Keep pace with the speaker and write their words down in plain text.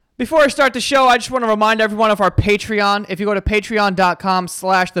Before I start the show, I just want to remind everyone of our Patreon. If you go to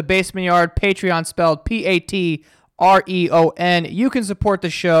patreon.com/thebasementyard, Patreon spelled Patreon, you can support the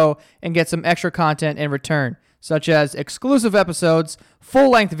show and get some extra content in return, such as exclusive episodes,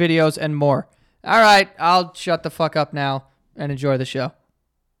 full-length videos, and more. All right, I'll shut the fuck up now and enjoy the show.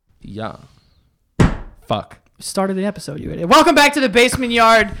 Yeah. Fuck. Started the episode, you idiot. Welcome back to the Basement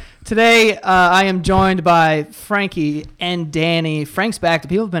Yard. Today, I am joined by Frankie and Danny. Frank's back. The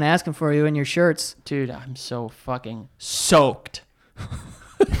people have been asking for you in your shirts. Dude, I'm so fucking soaked.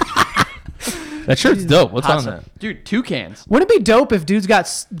 That shirt's dope. What's on that? Dude, toucans. Wouldn't it be dope if dudes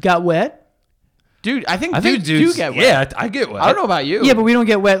got wet? Dude, I think dudes do get wet. Yeah, I get wet. I don't know about you. Yeah, but we don't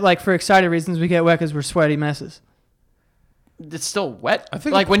get wet like for excited reasons. We get wet because we're sweaty messes. It's still wet. I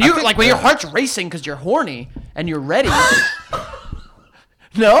think like when your heart's racing because you're horny and you're ready.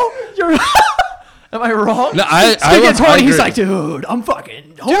 No? Am I wrong? No, He gets horny. He's like, dude, I'm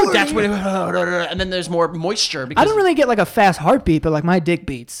fucking horny. Dude, that's what and then there's more moisture because I don't really get like a fast heartbeat, but like my dick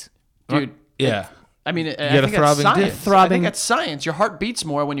beats. dude. Yeah. I mean, I got a think that's throbbing science. dick. I Throbbing. think that's science. Your heart beats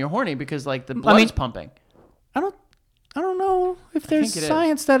more when you're horny because like the blood's pumping. I don't know if there's think it is.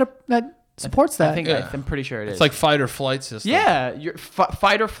 science that supports that. I'm pretty sure it is. It's like fight or flight system. yeah, you're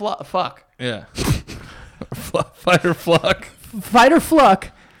fight or fuck. Yeah. Fight or fluck. Fight or fluck?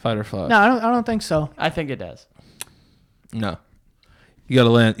 Fight or fluck. No, I don't think so. I think it does. No. You gotta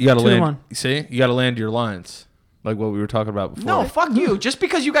land. You gotta 2 to land. 1. See, you gotta land your lines, like what we were talking about before. No, fuck you. Just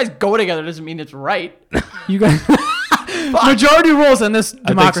because you guys go together doesn't mean it's right. You guys. Majority rules in this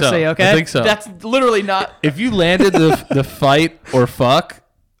democracy. I think so. Okay. I think so. That's literally not. If you landed the fight or fuck,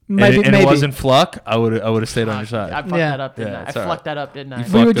 Maybe. it wasn't fluck, I would have stayed on your side. I fucked Yeah. that up, didn't I? it's I all fucked right. that up, didn't I? You We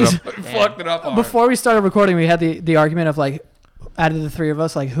fucked would it just- up. You fucked it up. Hard. Before we started recording, we had the argument of like, out of the three of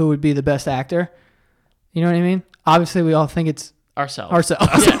us, like who would be the best actor. You know what I mean? Obviously, we all think it's Ourselves.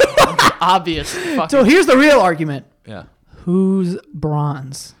 ourselves. Yeah. Obvious. Fucking So here's the real argument: Yeah, who's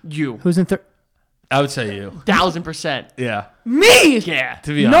bronze? you. Who's in third? I would say you. 1000%. Yeah, Me? Yeah.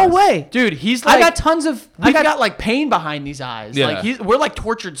 to be No honest. way, Dude, he's like. I got tons of. We've got like pain behind these eyes. Yeah. Like we're like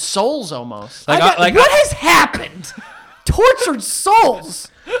tortured souls almost. Like, what has happened? Tortured souls.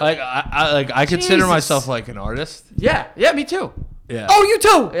 I consider Jesus. myself like an artist. Yeah. Yeah, me too. Yeah. Oh, you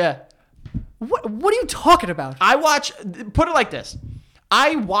too. Yeah. What are you talking about? I watch. Put it like this.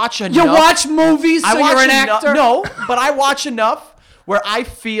 I watch enough. You watch movies, so I watch you're an enough, actor? No, but I watch enough where I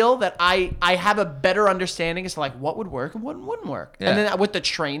feel that I have a better understanding as to like what would work and what wouldn't work. Yeah. And then with the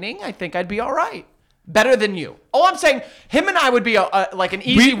training, I think I'd be all right. Better than you. Oh, I'm saying him and I would be like an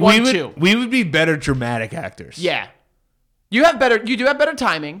easy 1-2. We would be better dramatic actors. Yeah. You do have better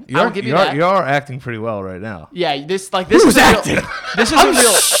timing. I'll give you that. You are acting pretty well right now. Yeah, this Who's is acting? This isn't I'm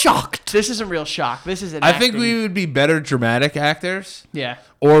real. shocked. This isn't real shock. This is an I think acting- we would be better dramatic actors. Yeah.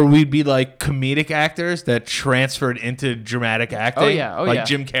 Or we'd be like comedic actors that transferred into dramatic acting. Oh, yeah. Oh, like yeah.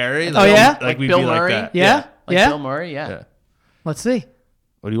 Jim Carrey. Oh, yeah? Like we'd Bill be Murray? like that. Yeah? Like Yeah? Bill Murray. Yeah. Yeah. Let's see.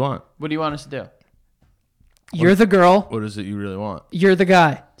 What do you want? What do you want us to do? You're the girl. What is it you really want? You're the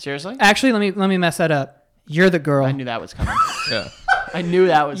guy. Seriously? Actually, let me mess that up. You're the girl. I knew that was coming. Yeah. I knew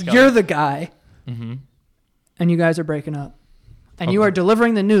that was coming. You're the guy. Mm-hmm. And you guys are breaking up. And you are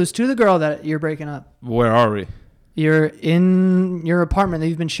delivering the news to the girl that you're breaking up. Where are we? You're in your apartment that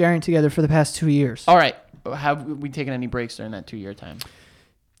you've been sharing together for the past 2 years. All right. Have we taken any breaks during that 2-year time?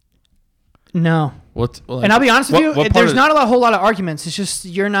 No. And I'll be honest with you, what part there's of- not a whole lot of arguments. It's just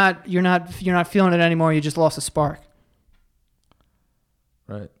you're not feeling it anymore. You just lost a spark.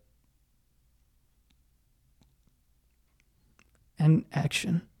 Right. And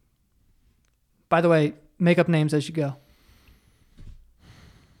action. By the way, make up names as you go.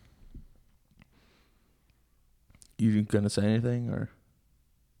 You gonna say anything or?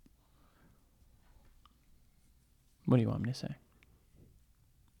 What do you want me to say?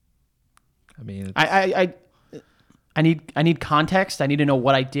 I mean, I need context. I need to know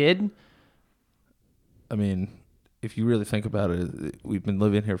what I did. I mean, if you really think about it, we've been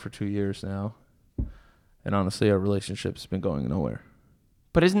living here for 2 years now, and honestly, our relationship's been going nowhere.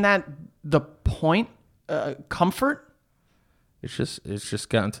 But isn't that the point? Comfort? It's just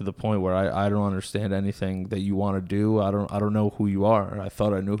gotten to the point where I don't understand anything that you want to do. I don't know who you are. I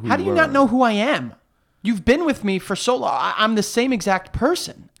thought I knew who you were. How do you not know who I am? You've been with me for so long. I'm the same exact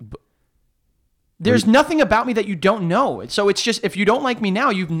person. There's nothing about me that you don't know. So it's just, if you don't like me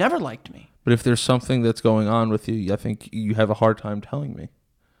now, you've never liked me. But if there's something that's going on with you, I think you have a hard time telling me.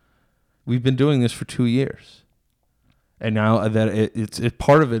 We've been doing this for 2 years. And now that it's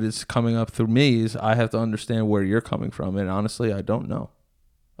part of it is coming up through me, is I have to understand where you're coming from. And honestly, I don't know.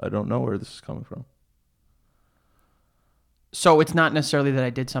 I don't know where this is coming from. So it's not necessarily that I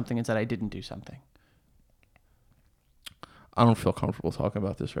did something; it's that I didn't do something. I don't feel comfortable talking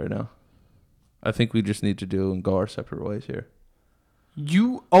about this right now. I think we just need to do and go our separate ways here.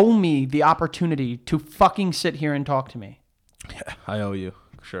 You owe me the opportunity to fucking sit here and talk to me. Yeah, I owe you.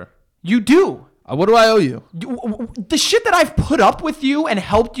 Sure. You do. What do I owe you? The shit that I've put up with you and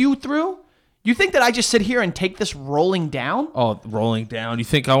helped you through, you think that I just sit here and take this rolling down? Oh, rolling down. You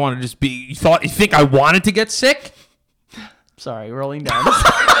think I want to just be... You think I wanted to get sick? Sorry, rolling down.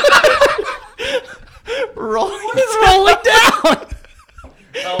 rolling down.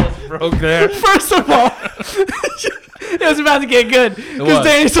 Broke there. First of all, it was about to get good because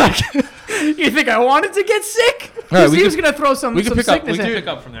Danny's like, "You think I wanted to get sick?" Right, he was gonna throw some. We can pick sickness up. We in. can pick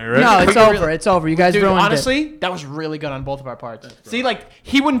up from there, right? No, it's over. It's over. You guys Dude, ruined honestly, that was really good on both of our parts. See, like,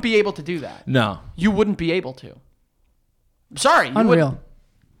 he wouldn't be able to do that. No. You wouldn't be able to. Sorry. You Unreal. wouldn't.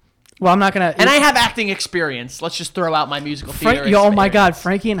 Well, I'm not gonna. And I have acting experience. Let's just throw out my musical theater oh my God, experience.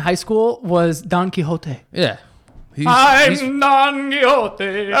 Frankie in high school was Don Quixote. Yeah. He's Don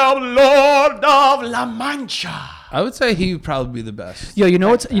Quixote, Lord of La Mancha. I would say he would probably be the best. Yo, you know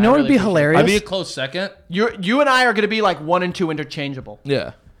what's? You know what would really be hilarious? I'd be a close second. You and I are going to be like 1 and 2 interchangeable.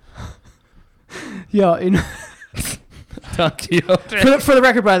 Yeah. Yo, you know, Don Quixote. for the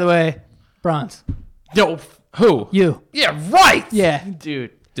record, by the way, bronze. No, Who? You. Yeah, right. Yeah,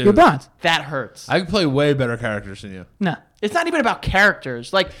 dude, you're bronze. that hurts. I can play way better characters than you. No. It's not even about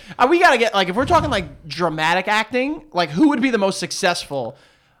characters. Like, we got to get, like, if we're talking, like, dramatic acting, like, who would be the most successful?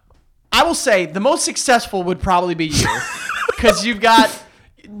 I will say the most successful would probably be you. Because you've got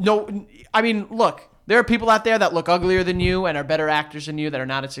I mean, look, there are people out there that look uglier than you and are better actors than you that are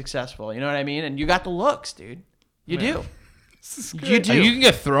not as successful. You know what I mean? And you got the looks, dude. You do. You do. You can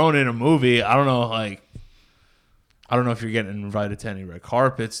get thrown in a movie. I don't know if you're getting invited to any red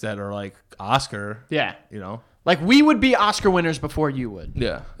carpets that are like Oscar. Yeah. You know? Like, we would be Oscar winners before you would.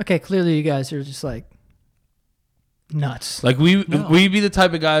 Yeah. Okay, clearly you guys are just like nuts. Like we'd be the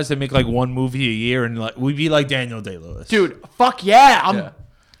type of guys that make like one movie a year, and like we'd be like Daniel Day-Lewis. Dude, fuck yeah. I'm Yeah.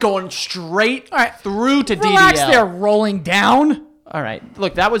 going straight right. through to Relax DDL. there, rolling down. All right.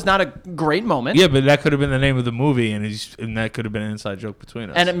 Look, that was not a great moment. Yeah, but that could have been the name of the movie, and that could have been an inside joke between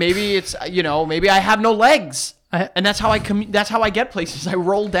us. And maybe it's, maybe I have no legs. I- And that's how I get places. I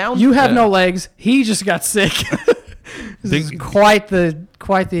roll down. You have Yeah. no legs. He just got sick. This is quite the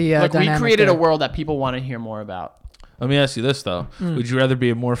Look, we dynamic created there. a world that people want to hear more about. Let me ask you this though: would you rather be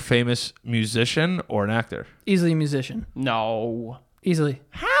a more famous musician or an actor? Easily a musician. No. Easily.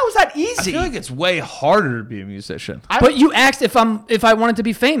 How is that I easy? feel like it's way harder to be a musician. But you asked if I wanted to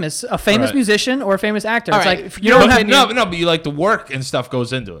be famous, a famous Right. musician or a famous actor. All It's right, like if you your don't have opinion- No, but you like the work and stuff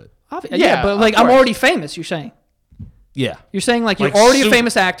goes into it. yeah, but like of I'm course. already famous. You're saying you're saying like you're Like already a super-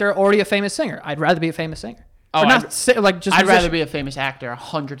 famous actor, already a famous singer. I'd rather be a famous singer. Oh, Or not like just. I'd rather musician. be a famous actor,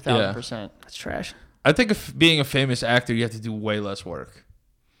 100,000%. That's trash. I think if being a famous actor, you have to do way less work.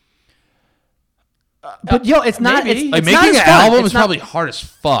 But yo, it's not. maybe. It's, Like it's not making as an fun. album It's is not- probably hard as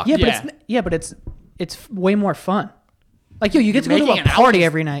fuck. Yeah, but it's way more fun. Like yo, you get to go to Making a an party album-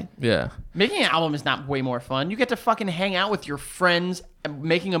 every night. Yeah. Making an album is not way more fun. You get to fucking hang out with your friends, and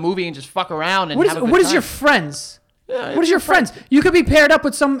making a movie and just fuck around and What have a good is time. your friends? What is your friends? You could be paired up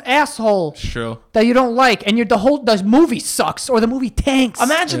with some asshole It's true. that you don't like, and the movie sucks or the movie tanks.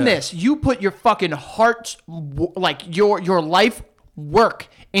 Imagine this. You put your fucking heart, like your life work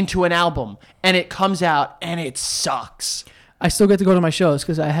into an album, and it comes out, and it sucks. I still get to go to my shows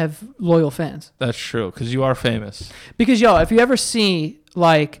because I have loyal fans. That's true because you are famous. Because yo, if you ever see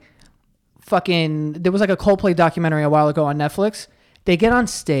like fucking, there was like a Coldplay documentary a while ago on Netflix. They get on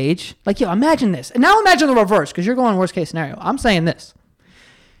stage, like yo, imagine this, and now imagine the reverse because you're going worst case scenario. I'm saying this: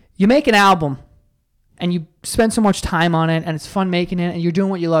 you make an album, and you spend so much time on it, and it's fun making it, and you're doing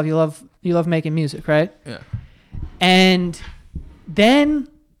what you love. You love making music, right? Yeah. And then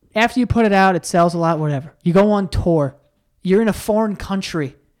after you put it out, it sells a lot, whatever. You go on tour. You're in a foreign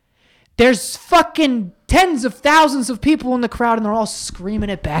country. There's fucking tens of thousands of people in the crowd, and they're all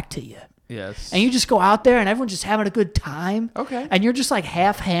screaming it back to you. Yes. And you just go out there, and everyone's just having a good time. Okay. And you're just like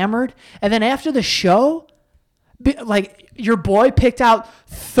half hammered. And then after the show, like your boy picked out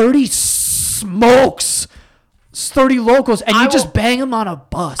 30 smokes, 30 locals, and you just bang them on a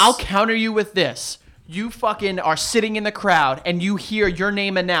bus. I'll counter you with this. You fucking are sitting in the crowd and you hear your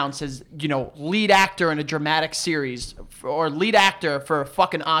name announced as, lead actor in a dramatic series or lead actor for a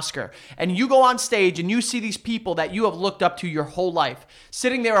fucking Oscar. And you go on stage and you see these people that you have looked up to your whole life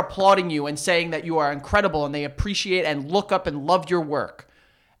sitting there applauding you and saying that you are incredible and they appreciate and look up and love your work.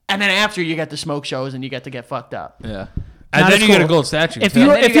 And then after you get the smoke shows and you get to get fucked up. Yeah. And Not then as you get a cool. gold statue. If too. you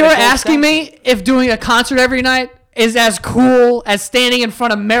were then you get a gold asking me if doing a concert every night is as cool as standing in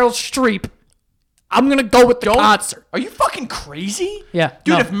front of Meryl Streep, I'm gonna go with the concert. Are you fucking crazy? Yeah,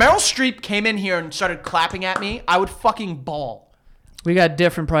 Dude, no. if Meryl Streep came in here and started clapping at me, I would fucking bawl. We got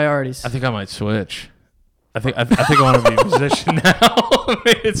different priorities. I think I might switch. I think I want to be a musician now.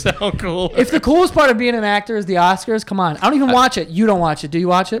 Made it sound cool. If the coolest part of being an actor is the Oscars, come on. I don't even watch it. You don't watch it. Do you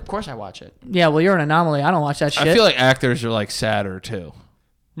watch it? Of course I watch it. Yeah, well, you're an anomaly. I don't watch that shit. I feel like actors are like sadder too.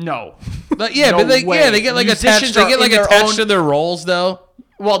 No. But yeah, No but they way. they get like Musicians attached. They are get like in their attached own- to their roles though.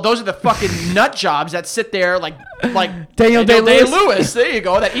 Well, those are the fucking nut jobs that sit there like Daniel Day-Lewis. There you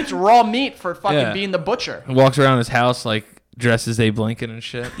go. That eats raw meat for fucking Yeah. being the butcher. He walks around his house like dressed as Abe Lincoln and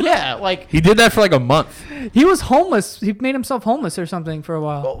shit. Yeah, like He did that for like a month. he was homeless. He made himself homeless or something for a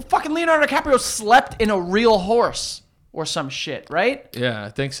while. well, fucking Leonardo DiCaprio slept in a real horse or some shit, right? Yeah, I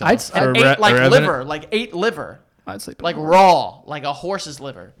think so. I'd- For Ate like Revenant. liver, like ate liver, I'd sleep. like raw, like a horse's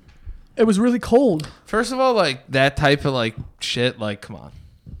liver. It was really cold. First of all, like that type of like shit. Like, come on.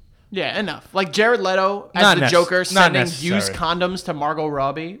 Yeah, enough. Like Jared Leto as Not the necess- Joker not sending necessary. used condoms to Margot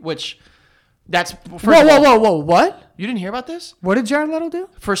Robbie, which that's first Whoa, of whoa, all- whoa, whoa! What? You didn't hear about this? What did Jared Leto do?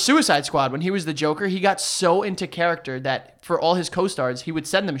 For Suicide Squad, when he was the Joker, he got so into character that for all his co-stars, he would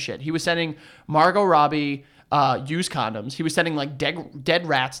send them shit. He was sending Margot Robbie used condoms. He was sending like dead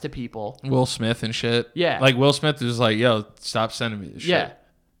rats to people. Will Smith and shit. Yeah. Like Will Smith was like, "Yo, stop sending me this shit." Yeah.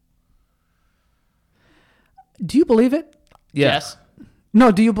 Do you believe it? Yeah. Yes.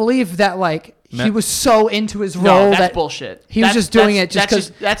 No. Do you believe that like he Ma- was so into his No, role that's that bullshit. he was That's- just doing that's- it just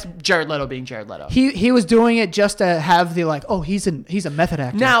that's 'cause- that's Jared Leto being Jared Leto. he was doing it just to have the like, oh, he's a method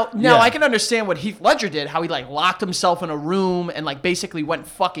actor. Now Yeah. I can understand what Heath Ledger did, how he like locked himself in a room and like basically went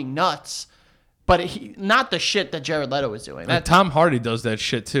fucking nuts. But he not the shit that Jared Leto was doing. And That, Tom Hardy does that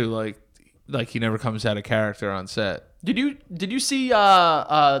shit too. Like he never comes out of character on set. did you see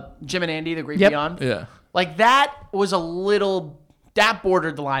Jim and Andy, The Great Yep. Beyond? Yeah. Like that was that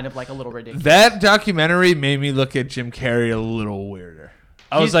bordered the line of like a little ridiculous. That documentary made me look at Jim Carrey a little weirder.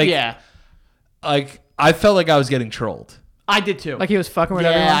 I was like, yeah, like I felt like I was getting trolled. I did too. like he was fucking with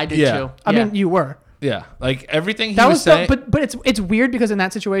yeah, everyone. I did Yeah. too. I Yeah. mean, you were. Yeah, like everything he That was was saying. but it's weird because in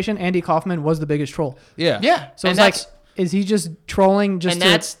that situation, Andy Kaufman was the biggest troll. yeah, yeah. So And it's like, that's- is he just trolling just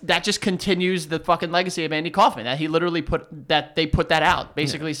and to? that just continues the fucking legacy of Andy Kaufman. That he literally they put that out,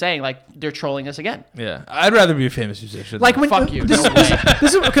 basically saying like they're trolling us again. yeah. I'd rather be a famous musician. Like when Fuck you. This, No way.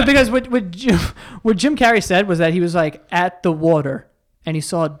 this is because what Jim Carrey said was that he was like at the water and he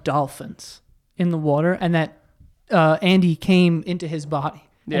saw dolphins in the water and that Andy came into his body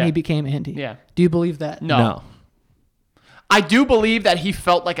Yeah. and he became Andy. Yeah. Do you believe that? no. I do believe that he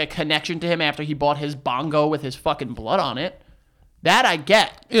felt like a connection to him after he bought his bongo with his fucking blood on it. That I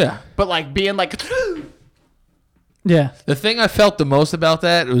get. Yeah. But like being like, Yeah. The thing I felt the most about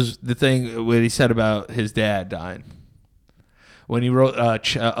that was the thing what he said about his dad dying. When he wrote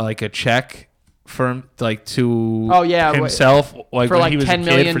like a check for him, like to Oh, yeah, himself, like for when like he was $10 a kid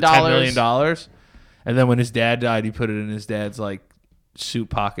million. for $10 million, and then when his dad died, he put it in his dad's like suit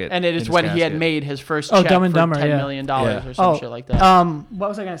pocket, and it in is his when he had casket. made his first Oh, check Dumb and for Dumber, $10 yeah. million Yeah. or some shit like that. What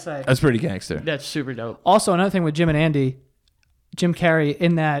was I gonna say? That's pretty gangster. That's super dope. Also, another thing with Jim and Andy, Jim Carrey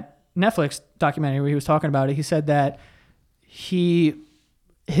in that Netflix documentary where he was talking about it, he said that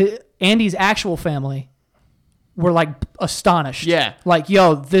Andy's actual family were like astonished. Yeah. Like,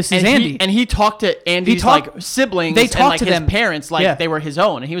 yo, this is And Andy. he talked to Andy's talked- like siblings they and talked like to his them. parents like Yeah. they were his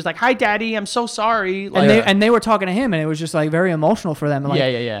own. And he was like, "Hi, Daddy, I'm so sorry." Like, and they were talking to him, and it was just like very emotional for them. And, like,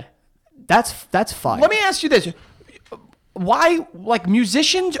 yeah. That's fine. Let me ask you this: why, like,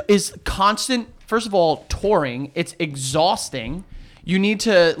 musicians is constant? First of all, touring. It's exhausting. You need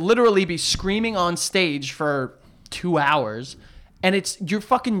to literally be screaming on stage for 2 hours. And you're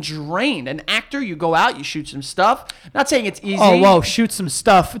fucking drained. An actor, you go out, you shoot some stuff. Not saying it's easy. Oh, whoa, shoot some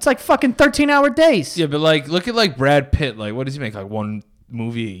stuff. It's like fucking 13-hour days. Yeah, but like look at like Brad Pitt. Like, what does he make? Like one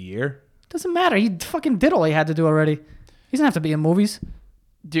movie a year? Doesn't matter. He fucking did all he had to do already. He doesn't have to be in movies.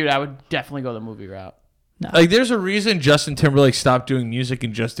 Dude, I would definitely go the movie route. Like, there's a reason Justin Timberlake stopped doing music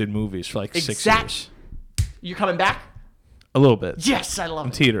and just did movies for like 6 years. You coming back? A little bit. Yes, I love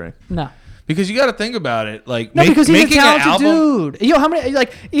I'm it. teetering. No. Because you got to think about it. Like, No, because he's a making an talented album, dude. Yo, how many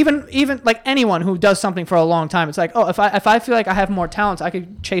like even like anyone who does something for a long time, it's like, oh, if I feel like I have more talents, I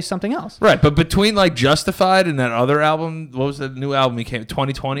could chase something else. Right, but between like Justified and that other album, what was the new album he came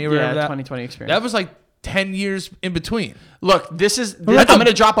 2020 or whatever Yeah, that? 2020 experience. That was like 10 years in between. Look, I'm That's going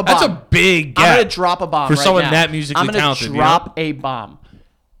to drop a bomb. That's a big gap. I'm going to drop a bomb for right someone now. that musically I'm gonna talented, you know? drop a bomb.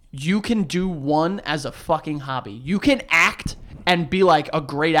 You can do one as a fucking hobby. You can act and be like a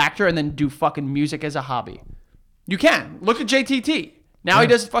great actor and then do fucking music as a hobby. You can. Look at JTT. Now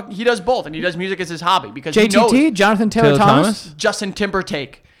Yeah. he does both, and he does music as his hobby because he knows JTT, Jonathan Taylor Thomas. Justin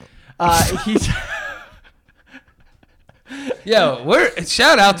Timberlake. He's Yo,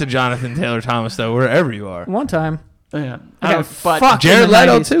 shout out to Jonathan Taylor Thomas though, wherever you are. One time. yeah, I got but fucked. Jared in the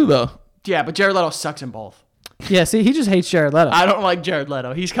Leto 90s. too though. yeah, but Jared Leto sucks in both. Yeah, see, he just hates Jared Leto. I don't like Jared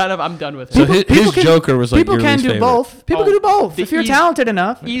Leto. He's kind of I'm done with So him. his Joker was like people your can least do favorite. both. People Oh, can do both the if you're eas- talented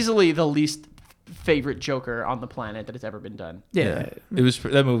enough. Easily the least favorite Joker on the planet that has ever been done. Yeah. It was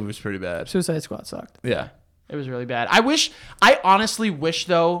that movie was pretty bad. Suicide Squad sucked. Yeah. It was really bad. I honestly wish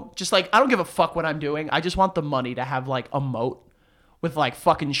though, just like I don't give a fuck what I'm doing. I just want the money to have like a moat with like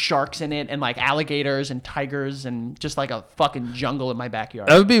fucking sharks in it and like alligators and tigers and just like a fucking jungle in my backyard.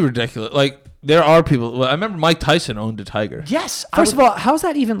 That would be ridiculous. Like there are people. Well, I remember Mike Tyson owned a tiger. Yes. First of all, how's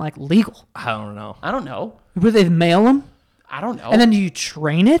that even like legal? I don't know. I don't know. Would they mail them? I don't know. And then do you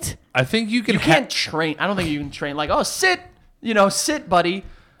train it? I think you can. you can't train. I don't think you can train like, oh, sit, sit, buddy.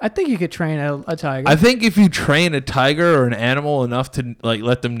 I think you could train a tiger. I think if you train a tiger or an animal enough to like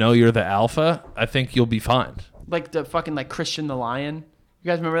let them know you're the alpha, I think you'll be fine. Like the fucking like Christian the Lion. You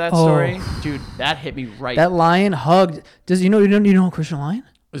guys remember that Oh. story? Dude, that hit me right. that lion hugged. Does you know Christian Lion?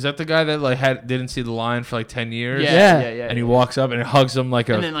 Is that the guy that like didn't see the lion for like 10 years? yeah. And he walks up and hugs him like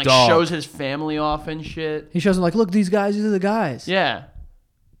a and then like dog. shows his family off and shit. He shows them like, look, these are the guys. Yeah.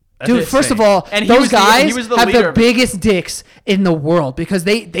 That's Dude, first of insane. all, And he those was the- guys he was the have leader the of it. biggest dicks in the world because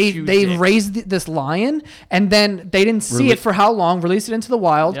they Huge dicks. raised this lion and then they didn't see it for how long, released it into the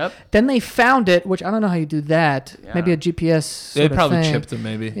wild. Yep. Then they found it, which I don't know how you do that. Yeah. Maybe a GPS. they sort of probably thing. chipped him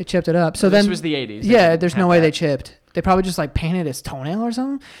maybe. They chipped it up. So This then was the 80s. They Yeah, didn't there's no have way that. they chipped. They probably just like painted his toenail or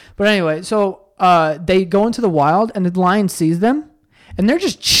something. But anyway, so they go into the wild and the lion sees them and they're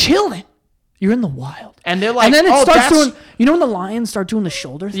just chilling. You're in the wild. And they're like, and then it oh, starts that's- doing, you know when the lions start doing the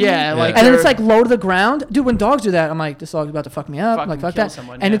shoulder thing? Yeah, like And then it's they're- like low to the ground. Dude, when dogs do that, I'm like, this dog's about to fuck me up. I'm Fucking like, fuck kill that.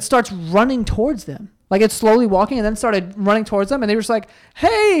 someone, And yeah. it starts running towards them. Like it's slowly walking and then started running towards them. And they were just like,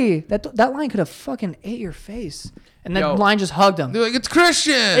 hey, that lion could have fucking ate your face. And then Yo. the lion just hugged him. They're like, it's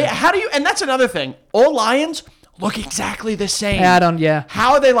Christian. Hey, how do you? And that's another thing. All lions look exactly the same. Yeah.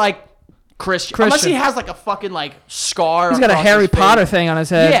 How are they like Christian? Unless he Christian. has like a fucking like scar. He's got a across Harry his face. Potter thing on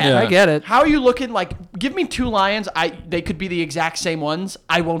his head. Yeah. I get it. How are you looking like? Give me two lions. They could be the exact same ones.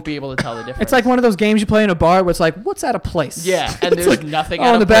 I won't be able to tell the difference. It's like one of those games you play in a bar where it's like, what's out of place? Yeah, and It's there's like, nothing Oh,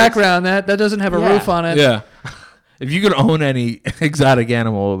 out in the of place. background, that doesn't have a Yeah. roof on it. Yeah. If you could own any exotic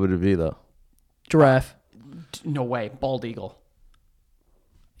animal, what would it be though? Giraffe. no way. Bald eagle.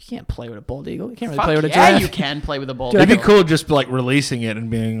 You can't play with a bald eagle. You can't really Fuck play with a yeah, giraffe. you can play with a bald Dude, I eagle. It'd be cool just like releasing it and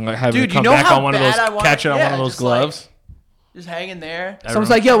being like having Dude, it come you know back how on one of bad those, I want catch it it? on Yeah, one of those just like- gloves. Just hanging there. Someone's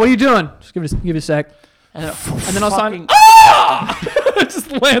like, yo, what are you doing? Just give it a sec. And, then all of a sudden, fucking- it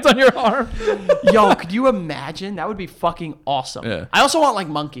just lands on your arm. Yo, could you imagine? That would be fucking awesome. Yeah. I also want like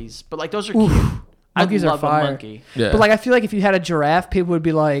monkeys, but like those are cute. Monkeys I'd are love fire. a monkey. Yeah. But like, I feel like if you had a giraffe, people would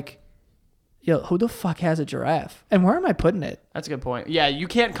be like, yo, who the fuck has a giraffe? And where am I putting it? That's a good point. Yeah, you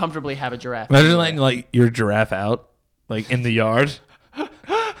can't comfortably have a giraffe. Imagine letting like your giraffe out, like in the yard.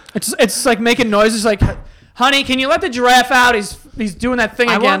 It's like making noises like, honey, can you let the giraffe out? He's doing that thing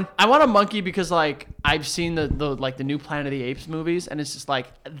again. I want a monkey because like I've seen the like the new Planet of the Apes movies and it's just like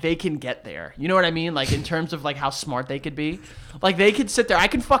they can get there. You know what I mean? Like in terms of like how smart they could be. Like they could sit there. I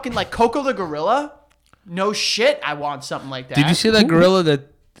can fucking like Coco the gorilla. No shit, I want something like that. Did you see that gorilla that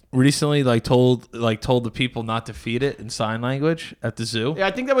recently like told the people not to feed it in sign language at the zoo? Yeah,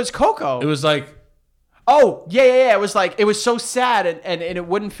 I think that was Coco. It was like Oh, yeah. It was like it was so sad and it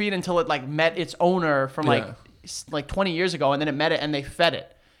wouldn't feed until it like met its owner from like 20 years ago and then it met it and they fed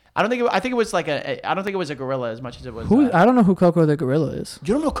it. I don't think it was like I don't think it was a gorilla as much as it was. I don't know who Coco the gorilla is.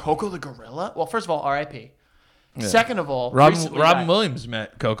 You don't know Coco the gorilla? Well, first of all, R.I.P. Second of all, Robin recently Robin died. Williams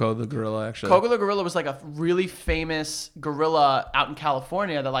met Coco the gorilla actually. Coco the gorilla was like a really famous gorilla out in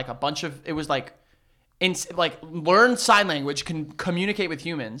California that like a bunch of it was like learned sign language, can communicate with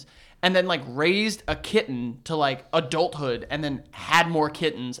humans, and then like raised a kitten to like adulthood, and then had more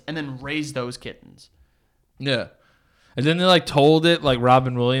kittens, and then raised those kittens. Yeah. And then they like told it like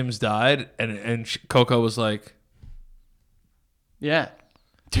Robin Williams died, and Coco was like, Yeah,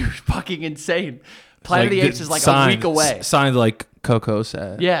 dude, fucking insane. Planet of the like, Apes is like signed- a week away. Signed like Coco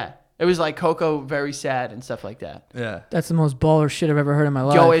said. Yeah, it was like Coco very sad and stuff like that. Yeah. That's the most baller shit I've ever heard in my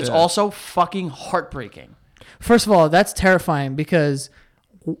life. Yo, it's Yeah. also fucking heartbreaking. First of all, that's terrifying because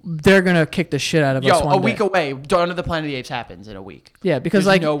they're gonna kick the shit out of us Yo, one a week day. away, Dawn of the Planet of the Apes happens in a week. Yeah, because There's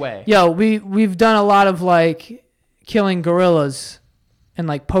like no way. Yo, we've done a lot of like killing gorillas and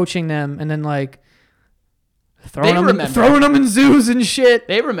like poaching them and then like throwing remember. them in zoos and shit.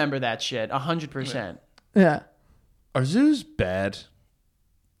 They remember that shit 100%. Yeah. Are zoos bad?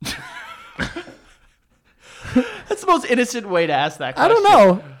 That's the most innocent way to ask that I question.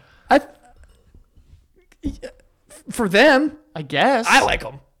 don't know. For them, I guess. I like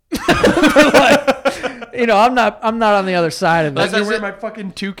them. I'm not on the other side of it. As I Is wear it- my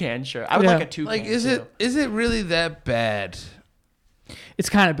fucking toucan shirt. I would Yeah. like a toucan. Like, is too. it really that bad? It's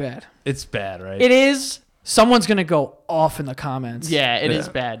kind of bad. It's bad, right? It is. Someone's gonna go off in the comments. Yeah, it is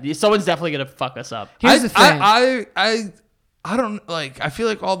Yeah. bad. Someone's definitely gonna fuck us up. Here's the thing. I don't like. I feel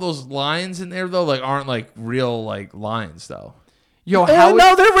like all those lions in there though, like, aren't like real like lions though. Yo, Oh, how?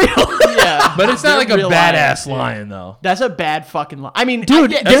 no, they're real. Yeah, But it's not they're like a real badass lions. Yeah. lion though. That's a bad fucking lie. I mean,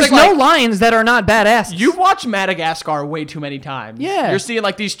 Dude, there's like, no lions that are not badasses. You've watched Madagascar way too many times. Yeah. You're seeing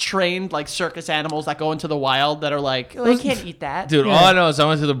like these trained like circus animals that go into the wild that are like, oh, I can't eat that. Dude, Yeah. all I know is I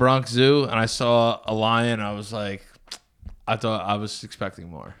went to the Bronx Zoo and I saw a lion. I was like, I thought I was expecting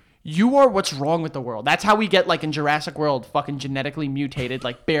more. You are what's wrong with the world. That's how we get like in Jurassic World, fucking genetically mutated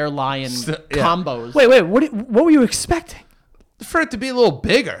like bear lion Yeah. combos. Wait, what were you expecting? For it to be a little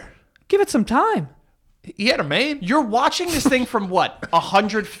bigger. Give it some time. He had a mane. You're watching this thing from what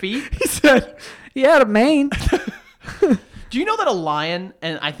 100 feet? He said he had a mane. Do you know that a lion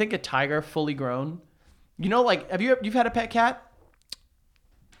and I think a tiger, fully grown? You know, like you've had a pet cat?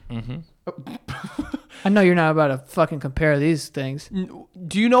 I know you're not about to fucking compare these things.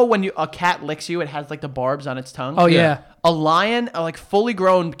 Do you know when a cat licks you, it has like the barbs on its tongue? Oh yeah. A lion, like fully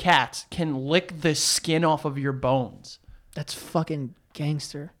grown cats, can lick the skin off of your bones That's fucking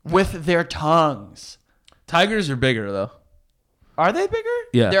gangster. with their tongues. Tigers are bigger though. Are they bigger?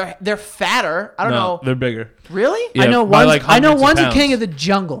 Yeah. They're fatter. I don't know. They're bigger. Really? Yeah, I know by, one's like, I know hundreds of one's a pounds. king of the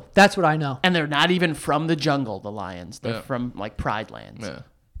jungle. That's what I know. And they're not even from the jungle, the lions. They're Yeah. from like Pride Lands. Yeah.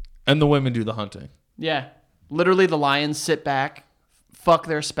 And the women do the hunting. Yeah. Literally the lions sit back, fuck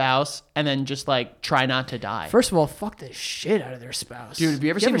their spouse, and then just like try not to die. First of all, fuck the shit out of their spouse. Dude, have you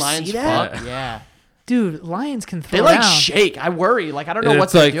ever seen lions see that? fuck? Yeah. Dude, lions can throw They like down. shake. I worry. Like I don't know It's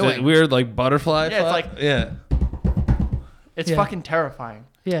what they're like doing. the weird like butterfly. Yeah, it's flap. like- yeah. It's Yeah. fucking terrifying.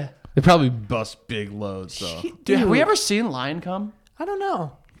 Yeah. They probably bust big loads though. Dude, have we ever seen lion come? I don't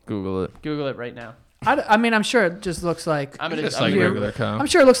know. Google it. Google it right now. I mean, I'm sure it just looks like. I'm gonna Just I'm like gonna- regular cum. I'm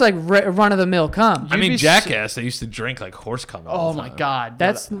sure it looks like run of the mill cum. I You'd mean, be Jackass. They used to drink like horse cum. all Oh the my time. god.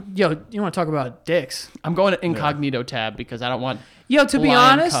 That's yo. You want to talk about dicks? I'm going to incognito tab because I don't want. Yo, to be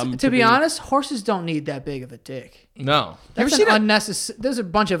Lion honest, cum to to be be- honest, horses don't need that big of a dick. No. That's seen an it? unnecessary. There's a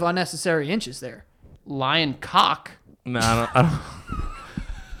bunch of unnecessary inches there. Lion cock. No, I don't.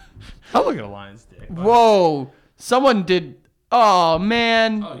 I'll look at a lion's dick. Whoa. Someone did. Oh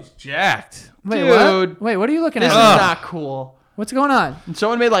man. Oh, he's jacked. Wait, Dude. what? Wait, what are you looking This at? is not cool. What's going on?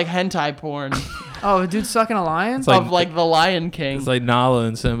 Someone made like hentai porn Oh, a dude sucking a lion. like- of like the Lion King. It's like Nala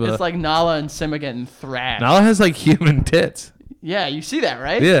and Simba. It's like Nala and Simba getting thrashed. Nala has like human tits. Yeah, you see that,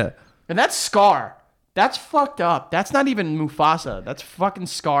 right? Yeah. And that's Scar. That's fucked up. That's not even Mufasa. That's fucking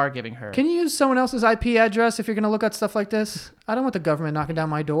Scar giving her. Can you use someone else's IP address if you're gonna look at stuff like this? I don't want the government knocking down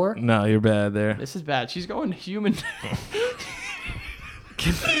my door. No, you're bad there. This is bad. She's going human.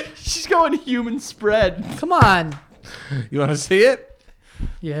 She's going human spread. Come on. You want to see it?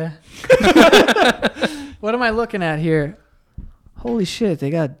 Yeah. What am I looking at here? Holy shit, they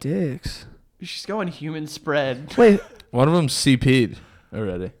got dicks. She's going human spread. Wait, One of them CP'd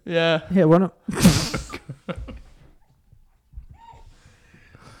already. Yeah. yeah, one of.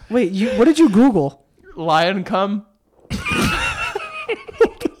 Wait, what did you Google? Lion cum.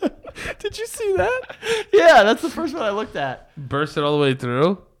 Did you see that? Yeah, that's the first one I looked at. Burst it all the way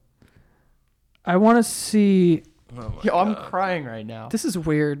through. I want to see. Yo, I'm crying right now. This is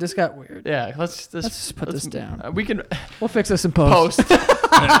weird. This got weird. Yeah, let's just put this down. We can We'll fix this in post. post.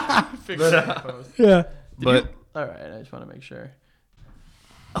 Fix it in post. Yeah. But All right, I just want to make sure.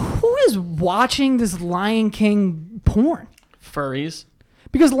 Who is watching this Lion King porn? Furries.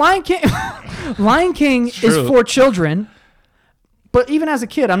 Because Lion King, Lion King is true. for children. But even as a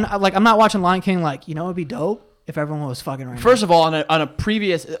kid, I'm not watching Lion King. Like, you know, it'd be dope if everyone was fucking right. First of all, on a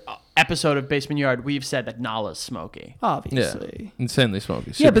previous episode of Basement Yard, we've said that Nala's smoky. now. yeah, Obviously. insanely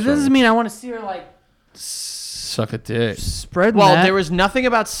smoky. Yeah, but this Super doesn't mean I want to see her like suck a dick. spread. Well, that. there was nothing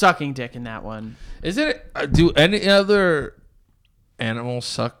about sucking dick in that one. Is it? Do any other animals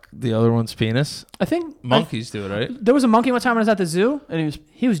suck the other one's penis? I think Monkeys do it, right? there was a monkey one time when I was at the zoo. And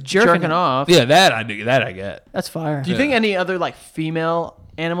He was jerking, jerking off. Yeah, that I do. That I get. That's fire. Do you think any other like female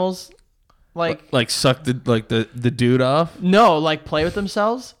animals Like suck the dude off. no, like play with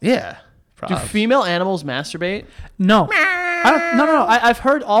themselves? Yeah. Do female animals masturbate? No. I don't. No. I've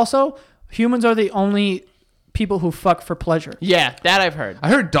heard also humans are the only people who fuck for pleasure. Yeah, that I've heard. I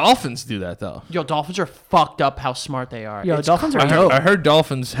heard dolphins do that though. Yo, dolphins are fucked up how smart they are. Yo, It's dolphins are crazy. dope. I heard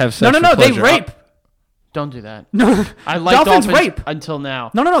dolphins have No, sex. no, for no. They pleasure. rape. Don't do that. No, I like dolphins dolphins rape. until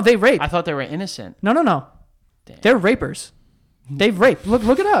now. No, no, no. They rape. I thought they were innocent. No, no, no. Damn. They're rapers. They've raped.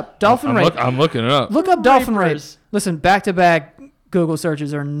 Look it up. Dolphin rape. I'm looking it up. Look up dolphin rape. Rapers. Listen, back-to-back Google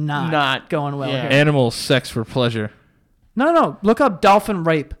searches are not going well yeah. here. Animal sex for pleasure. No, no, no. Look up dolphin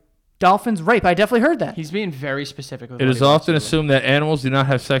rape. Dolphins rape. I definitely heard that. He's being very specific with It what is he wants often to do. assumed that animals do not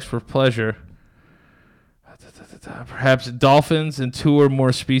have sex for pleasure. Perhaps dolphins and 2 or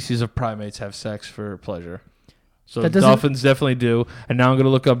more species of primates have sex for pleasure. So That doesn't- dolphins definitely do. And now I'm going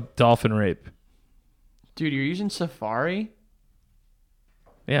to look up dolphin rape. Dude, you're using Safari?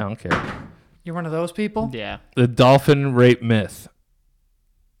 Yeah, I don't care. You're one of those people? Yeah. The dolphin rape myth.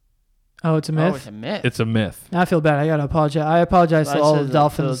 Oh, it's a Oh, myth? it's a myth. It's a myth. Now I feel bad. I got to apologize. I apologize to It all says the that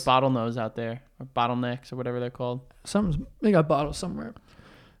dolphins. Those bottlenose out there. Or bottlenecks or whatever they're called. They got bottles somewhere.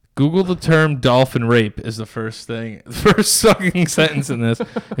 Google the term dolphin rape is the first fucking sentence in this,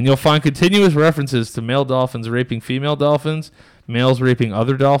 and you'll find continuous references to male dolphins raping female dolphins, males raping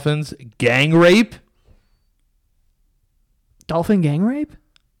other dolphins, gang rape. Dolphin gang rape?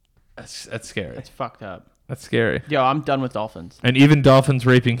 That's scary. That's fucked up. That's scary. Yo, I'm done with dolphins. And even dolphins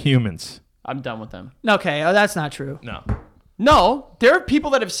raping humans. I'm done with them. Okay, that's not true. No. No, there are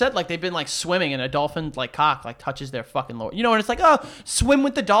people that have said like they've been like swimming and a dolphin like cock like touches their fucking lower. You know, and it's like, oh, swim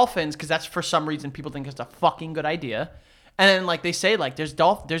with the dolphins because that's for some reason people think it's a fucking good idea. And then like they say like there's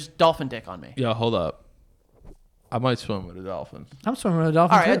dolphin dick on me. Yeah, hold up. I might swim with a dolphin. I'm swimming with a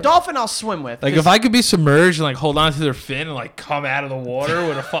dolphin. All right, a too. dolphin I'll swim with. Like 'cause if I could be submerged and like hold on to their fin and like come out of the water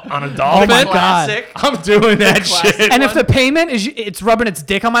with on a dolphin, my God. classic. I'm doing that Classic. shit. And if the payment is it's rubbing its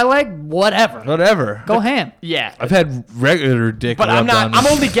dick on my leg, whatever. Whatever. Go ham. Yeah. I've had regular dick. But I'm rubbed not. on I'm me.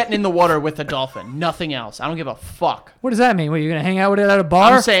 only getting in the water with a dolphin. Nothing else. I don't give a fuck. What does that mean? What, you're going to hang out with it at a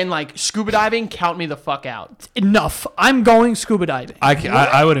bar? I'm saying like scuba diving. Count me the fuck out. Enough. I'm going scuba diving.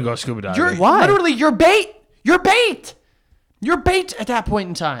 I wouldn't go scuba diving. You're Why? literally you're bait. You're bait. You're bait at that point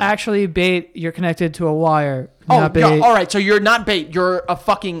in time. Actually, bait, you're connected to a wire. Oh, not bait. yeah, all right. So you're not bait. You're a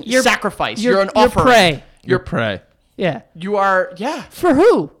fucking sacrifice. You're an offering. prey. You're prey. Yeah. You are, yeah. For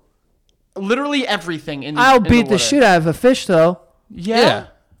who? Literally everything in. I'll in beat the water. shit out of a fish, though. Yeah.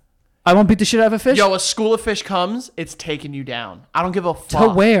 I won't beat the shit out of a fish. Yo, a school of fish comes. It's taking you down. I don't give a to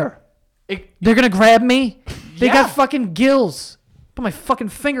fuck. where? It- They're going to grab me? They Yeah. got fucking gills. Put my fucking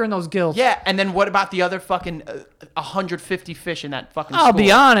finger in those gills. yeah. And then what about the other fucking 150 fish in that fucking? I'll be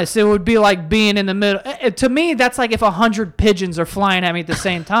school? honest. It would be like being in the middle. To me, that's like if 100 pigeons are flying at me at the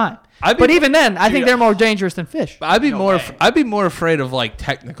same time. I'd be- But even then, I think Dude, they're more dangerous than fish. I'd be No more. way. I'd be more afraid of like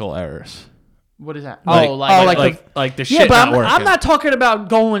technical errors. What is that? Like- like the Yeah, shit but not I'm working. not talking about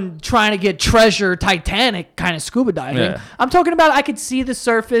trying to get treasure, Titanic kind of scuba diving. Yeah. I'm talking about I could see the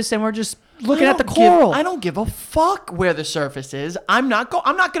surface and we're just looking I at the don't give- coral. I don't give a fuck where the surface is. I'm not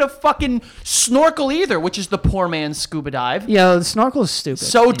gonna fucking snorkel either, which is the poor man's scuba dive. Yeah, the snorkel is stupid.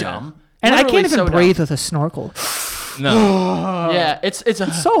 So dumb. and I Literally can't even so breathe dumb. with a snorkel. No. Yeah, it's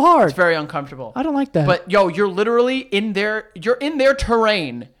So hard. It's very uncomfortable. I don't like that. But yo, you're literally in their. You're in their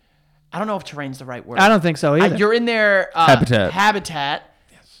terrain. I don't know if terrain's the right word. I don't think so either. You're in their Habitat. Habitat.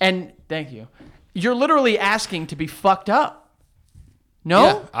 And thank you. You're literally asking to be fucked up. No,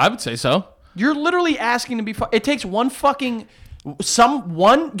 Yeah, I would say so. you're literally asking to be. It takes one fucking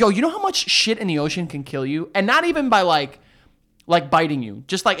one. Yo, you know how much shit in the ocean can kill you, and not even by like biting you.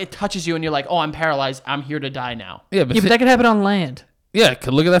 Just like it touches you, and you're like, oh, I'm paralyzed. I'm here to die now. Yeah, but, yeah, but that could happen on land. yeah.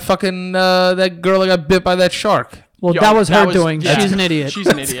 Look at that fucking that girl that got bit by that shark. Well, Yo, that was her that was- doing. yeah. She's an idiot. She's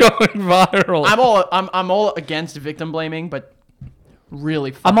an It's idiot. going viral. I'm all against victim blaming, but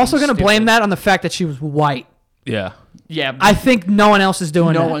really, I'm also going going to blame that on the fact that she was white. yeah. Yeah, I think no one else is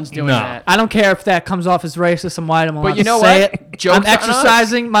doing that. no one's doing No. that. I don't care if that comes off as racist. I'm white. I'm allowed But you to know say what? it. Joke's I'm on us.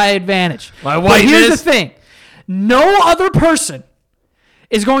 exercising my advantage. My But here's the whiteness. thing: no other person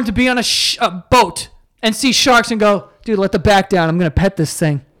is going to be on a boat and see sharks and go, "Dude, let the back down. I'm going to pet this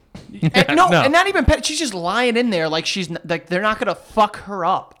thing." And, no, no. and not even pet. She's just lying in there like like they're not gonna fuck her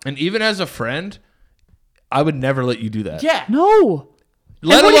up. And even as a friend, I would never let you do that. Yeah. No.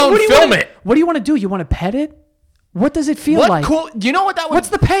 Let And what do you- alone what do you film wanna- it. What do you want to do? You want to pet it? What does it feel What like? cool? Do you know what that would? What's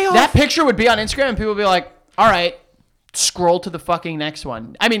the payoff? That picture would be on Instagram, and people would be like, "All right, scroll to the fucking next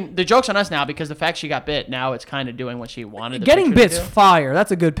one." I mean, the joke's on us now because the fact she got bit, now it's kind of doing what she wanted. The Getting picture to bit's do. fire.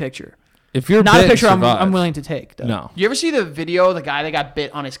 That's a good picture. If you're Not bit a picture and I'm survive- willing to take. Though. No. You ever see the video of the guy that got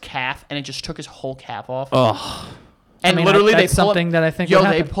bit on his calf and it just took his whole calf off? Oh. And I mean, literally, that's they pull something him, that I think Yo, would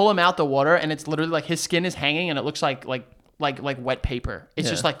they happen. pull him out the water, and it's literally like his skin is hanging, and it looks like wet paper. It's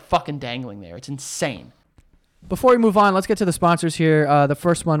just Yeah. like fucking dangling there. It's insane. Before we move on, let's get to the sponsors here. The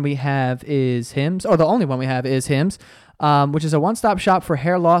first one we have is Hims, or the only one we have is Hims, which is a one-stop shop for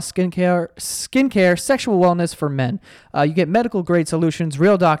hair loss, skincare, sexual wellness for men. You get medical-grade solutions,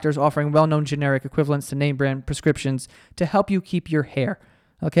 real doctors offering well-known generic equivalents to name-brand prescriptions to help you keep your hair.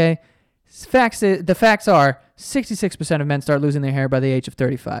 Okay? The facts are 66% of men start losing their hair by the age of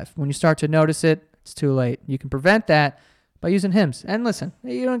 35. When you start to notice it, it's too late. You can prevent that by using Hims. And listen,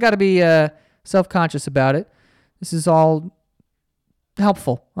 you don't got to be self-conscious about it. This is all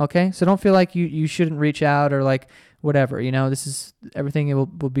helpful, okay? So don't feel like you shouldn't reach out or like whatever. This is everything will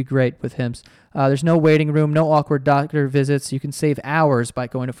be great with Hims. There's no waiting room, no awkward doctor visits. You can save hours by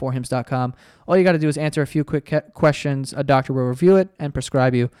going to forhims.com. All you got to do is answer a few quick questions. A doctor will review it and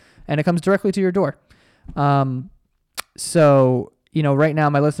prescribe you, and it comes directly to your door. So, right now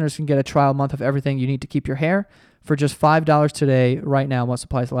my listeners can get a trial month of everything you need to keep your hair for just $5 today, right now, while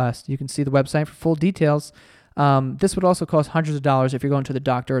supplies last. You can see the website for full details. This would also cost hundreds of dollars if you're going to the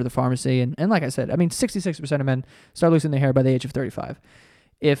doctor or the pharmacy. And like I said, 66% of men start losing their hair by the age of 35.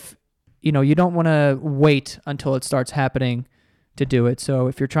 If, you don't want to wait until it starts happening to do it. So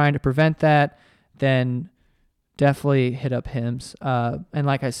if you're trying to prevent that, then definitely hit up Hims. And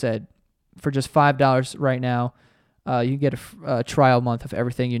like I said, for just $5 right now, you get a trial month of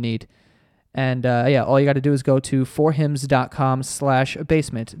everything you need. And all you got to do is go to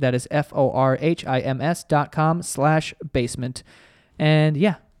forhims.com/basement. That is FORHIMS.com/basement.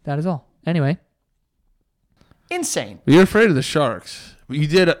 And that is all. Anyway. Insane. You're afraid of the sharks. You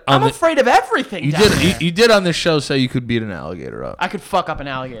did. I'm afraid of everything. You did on this show say you could beat an alligator up. I could fuck up an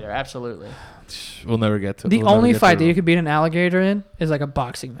alligator. Absolutely. We'll never get to the only fight that you could beat an alligator in is like a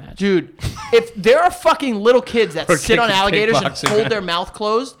boxing match. Dude, if there are fucking little kids that sit on alligators and hold their mouth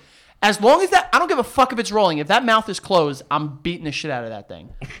closed, as long as that, I don't give a fuck if it's rolling. If that mouth is closed, I'm beating the shit out of that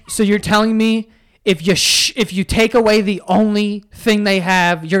thing. So you're telling me if you take away the only thing they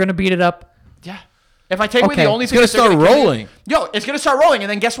have, you're gonna beat it up? Yeah. If I take away the only thing, it's gonna start rolling. It's gonna start rolling, and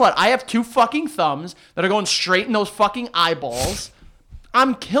then guess what? I have 2 fucking thumbs that are going straight in those fucking eyeballs.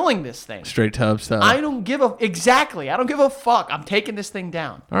 I'm killing this thing. Straight tub style. I don't give a fuck. I'm taking this thing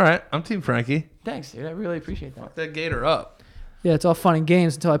down. All right, I'm Team Frankie. Thanks, dude. I really appreciate that. Fuck that gator up. Yeah, it's all fun and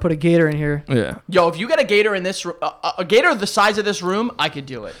games until I put a gator in here. Yeah. Yo, if you got a gator in this, a gator the size of this room, I could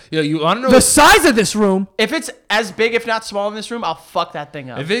do it. Yo, you want to know the size of this room? If it's as big, if not small, in this room, I'll fuck that thing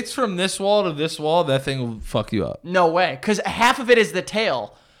up. If it's from this wall to this wall, that thing will fuck you up. No way, because half of it is the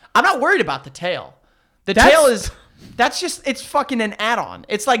tail. I'm not worried about the tail. Tail is, it's fucking an add-on.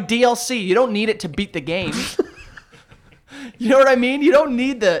 It's like DLC. You don't need it to beat the game. You know what I mean? You don't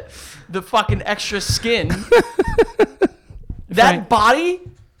need the fucking extra skin. That body,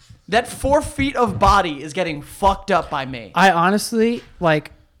 that 4 feet of body is getting fucked up by me. I honestly,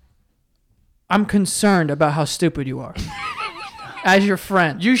 I'm concerned about how stupid you are. As your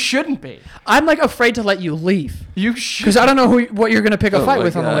friend. You shouldn't be. I'm afraid to let you leave. You should. Because I don't know what you're going to pick a fight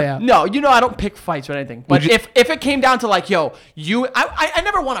with on the way out. No, I don't pick fights with anything. But if it came down to I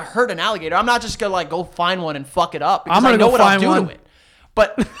never want to hurt an alligator. I'm not just going to go find one and fuck it up. Because I know what I'll do to it.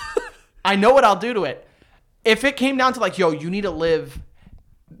 But I know what I'll do to it. If it came down to you need to live,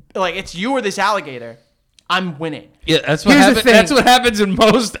 it's you or this alligator, I'm winning. Yeah, that's what happens. That's what happens in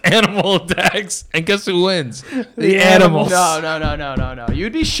most animal attacks. And guess who wins? The animals. No.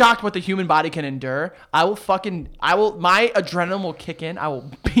 You'd be shocked what the human body can endure. My adrenaline will kick in. I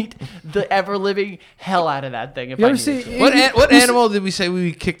will beat the ever living hell out of that thing. What animal did we say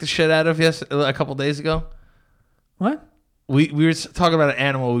we kicked the shit out of a couple days ago? What? We were talking about an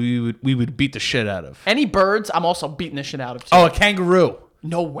animal we would beat the shit out of. Any birds, I'm also beating the shit out of too. Oh, a kangaroo.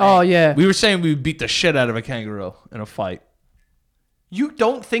 No way. Oh, yeah. We were saying we would beat the shit out of a kangaroo in a fight. You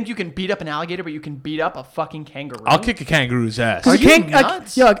don't think you can beat up an alligator, but you can beat up a fucking kangaroo? I'll kick a kangaroo's ass. Are you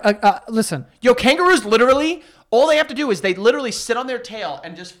nuts? Listen. Yo, kangaroos literally, all they have to do is they literally sit on their tail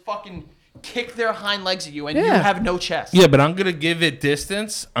and just fucking kick their hind legs at you, and you have no chest. Yeah, but I'm going to give it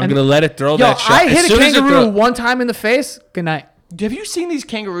distance. I'm going to let it throw that shot. I hit a kangaroo one time in the face. Good night. Have you seen these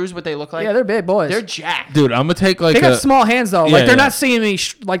kangaroos, what they look like? Yeah, they're big boys. They're jacked. Dude, I'm going to take They got small hands, though. They're not seeing me,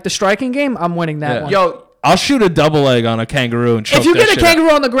 the striking game, I'm winning that one. Yo, I'll shoot a double leg on a kangaroo and choke if you get a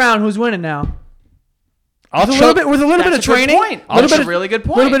kangaroo on the ground, who's winning now? With a little bit of training. That's a really good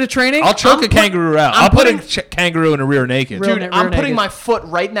point. A little bit of training. I'll choke a kangaroo out. I'll put a kangaroo in a rear naked. Dude, I'm putting my foot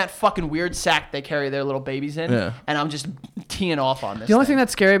right in that fucking weird sack they carry their little babies in, and I'm just teeing off on this. The only thing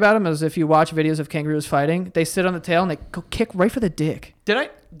that's scary about them is if you watch videos of kangaroos fighting, they sit on the tail and they go kick right for the dick. Did I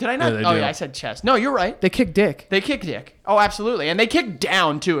not? Yeah, I said chest. No, you're right. They kick dick. They kick dick. Oh, absolutely. And they kick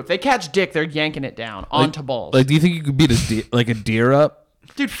down, too. If they catch dick, they're yanking it down onto balls. Do you think you could beat a deer up?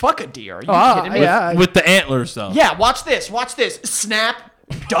 Dude, fuck a deer. Are you Oh, kidding me? yeah. With the antlers though. Yeah, watch this. Watch this. Snap.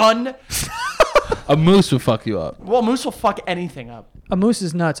 Done. A moose would fuck you up. Well, moose will fuck anything up. A moose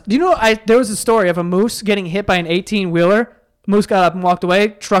is nuts. Do you know? There was a story of a moose getting hit by an 18-wheeler. Moose got up and walked away.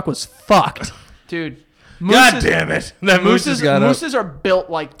 Truck was fucked. Dude. God damn it! That moose has got up. Mooses are built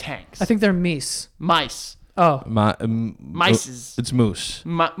like tanks. I think they're meese. Mice. Oh, Mices. It's moose.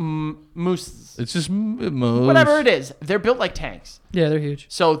 Mooses. It's just moose. Whatever it is, they're built like tanks. yeah, they're huge.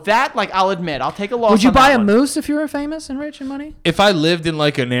 So that, like, I'll admit, I'll take a loss. Would you on buy that a one. moose if you were famous and rich and money? If I lived in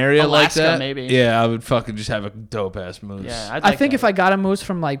like an area Alaska, like that, maybe. yeah, I would fucking just have a dope ass moose. Yeah, I think if I got a moose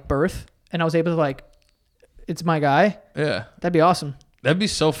from like birth and I was able to like, it's my guy, yeah, that'd be awesome. that'd be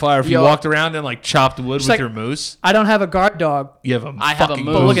so fire if you Yo. walked around and like chopped wood with like- your moose. I don't have a guard dog, You have a I have a fucking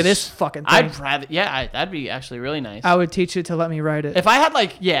moose. but look at this fucking thing. I'd rather, that'd be actually really nice. I would teach it to let me ride it. If I had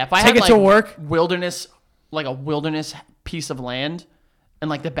like, if I Take had it like to work. wilderness, like a wilderness piece of land, and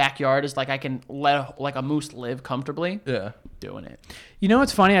like the backyard is like I can let a moose live comfortably. Yeah. Doing it. You know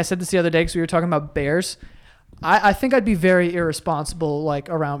what's funny? I said this the other day because we were talking about bears. I think I'd be very irresponsible like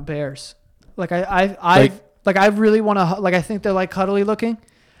around bears. Like I really want to like I think they're like cuddly looking,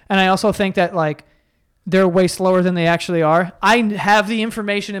 and I also think that like they're way slower than they actually are. I have the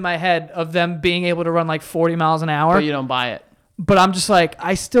information in my head of them being able to run like 40 miles an hour, But you don't buy it. but I'm just like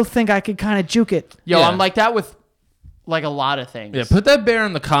I still think I could kind of juke it. Yo, Yeah. I'm like that with like a lot of things. Yeah, put that bear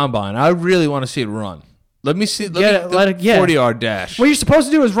in the combine. I really want to see it run. Let me see. Let it- yeah. 40-yard dash. What you're supposed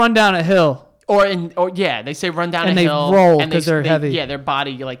to do is run down a hill. Or they say run down And a they hill roll and 'cause they're heavy. Yeah, their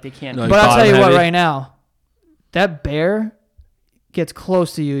body like they can't. No, But I'll tell you what, bottom-heavy. right now, that bear gets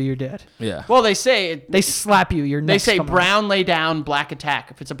close to you, you're dead. Yeah. Well, they say They slap you, your they neck's say coming off. brown lay down, black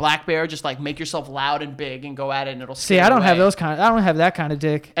attack. If it's a black bear, just like make yourself loud and big and go at it, and it'll. See, scare I don't it have away. those kind. I don't have that kind of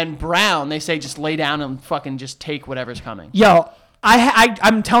dick. And brown, they say just lay down and fucking just take whatever's coming. Yo,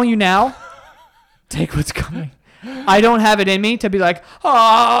 I'm telling you now, take what's coming. I don't have it in me to be like,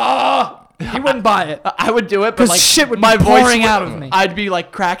 oh, he wouldn't buy it. I would do it, but 'Cause like shit would be my voice pouring would- out of me. I'd be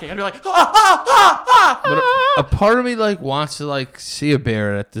like cracking. I'd be like, ah, ah, ah, ah. But a part of me like wants to like see a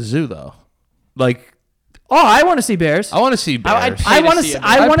bear at the zoo though. Like Oh, I want to see bears. I want to see bears. I'd pay I to want see to. a bear.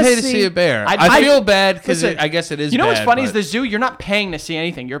 I I'd want pay to to see a bear. I'd- I I- feel bad because listen, I guess it is. You know what's bad, funny is but- the zoo. You're not paying to see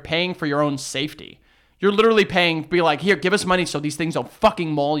anything. You're paying for your own safety. You're literally paying. Be like, here, give us money so these things don't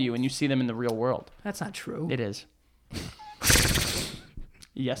fucking maul you, and you see them in the real world. That's not true. It is.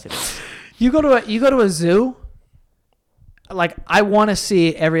 Yes, it is. You go to a zoo. Like I want to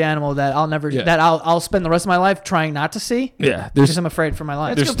see every animal that I'll never Yeah. that I'll spend the rest of my life trying not to see Yeah, because there's I'm afraid for my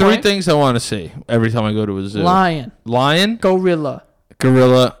life. there's good three point. things I want to see every time I go to a zoo: Lion, lion, gorilla,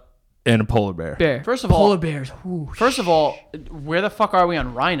 gorilla, and a polar bear. bear. First of all- polar bears. Ooh, First of all, where the fuck are we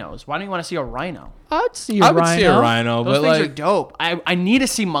on rhinos? Why don't you want to see a rhino? I'd see a I would rhino. see a rhino, Those but things like are dope. I need to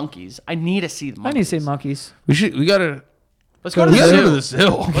see monkeys. I need to see the I monkeys. need to see monkeys. we gotta Let's go to we the gotta zoo. go to the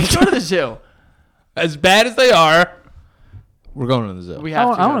zoo. Let's go to the zoo. As bad as they are, we're going to the zoo. We I have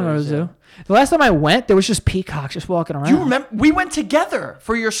want to to go to the zoo. The last time I went, there was just peacocks just walking around. You remember? We went together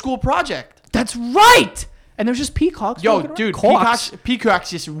for your school project. That's right. And there was just peacocks. Yo, walking around. dude, Quacks. peacocks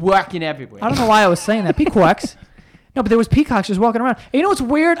just walking everywhere. I don't know why I was saying that. Peacocks. No, but there was peacocks just walking around. And you know what's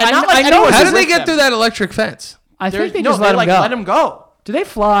weird? And not I like know anyone it's How just did they with get them. through that electric fence? I think they no, just let them like go. let them go. Do they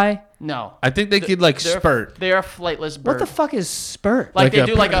fly? No, I think they could like they're, spurt They're a flightless bird. What the fuck is spurt? Like Like they a-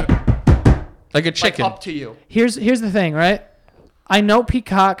 do like a like a like chicken. up to you. Here's the thing, right? I know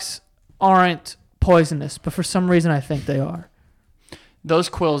peacocks aren't poisonous, but for some reason I think they are. Those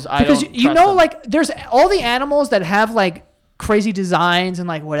quills, I Because don't you trust know, them. like there's all the animals that have like crazy designs and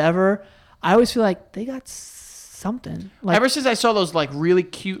like whatever. I always feel like they got something. Like Ever since I saw those like really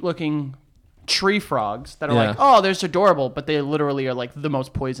cute looking tree frogs that are Yeah. like, oh, they're adorable, but they literally are like the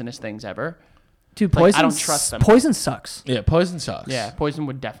most poisonous things ever. dude, like, poison. I don't trust them. Poison sucks. Yeah, poison sucks. Yeah, poison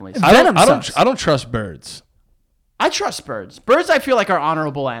would definitely. I- Venom I don't. sucks. I don't trust birds. I trust birds. Birds, I feel like are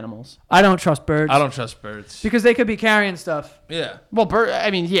honorable animals. I don't trust birds. I don't trust birds. because they could be carrying stuff. Yeah. Well, I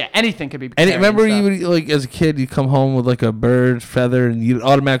mean, yeah, anything could be. And carrying remember, stuff. you would like as a kid, you come home with like a bird feather, and you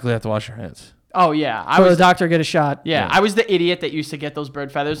automatically have to wash your hands. Oh yeah, I Go to was. the doctor, get a shot. Yeah, Yeah. I was the idiot that used to get those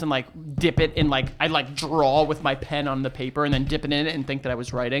bird feathers and like dip it in like I'd like draw with my pen on the paper and then dip it in it and think that I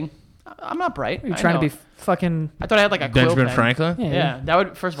was writing. I'm not bright. You're I trying to know. be fucking. I thought I had like a quill Benjamin pen. Franklin. Yeah, that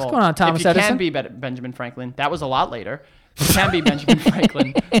would first of all. going on, Thomas if you Edison? can be Benjamin Franklin, that was a lot later. If you can be Benjamin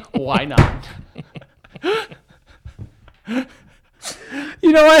Franklin, why not?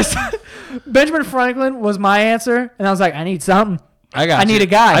 You know what? Benjamin Franklin was my answer, and I was like, I need something. I need a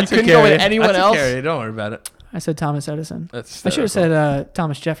guy. You took couldn't care go of with you. anyone I took else? care of you. Don't worry about it. I said Thomas Edison. That's I should have said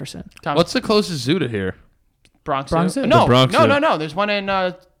Thomas Jefferson. Tom, What's the closest zoo to here? Bronx Bronx Zoo. Zoo? No, The Bronx no, Zoo. no, no. There's one in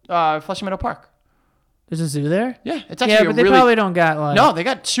Flushing Meadow Park. There's a zoo there. Yeah, it's actually Yeah, a but they really probably don't got like. no. They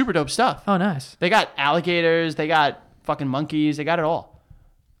got super dope stuff. Oh, nice. They got alligators. They got fucking monkeys. They got it all.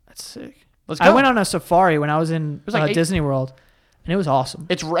 That's sick. Let's go. I went on a safari when I was in was like 8 Disney World, and it was awesome.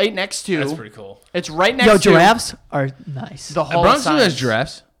 It's right next to. That's pretty cool. It's right next Yo, to giraffes are nice. the Hall Bronx of Zoo Science. has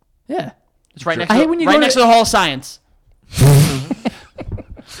giraffes. Yeah. It's right next. I to, hate when you right go next to- to the Hall of Science.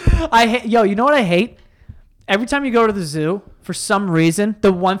 I hate. Yo, you know what I hate? Every time you go to the zoo, for some reason,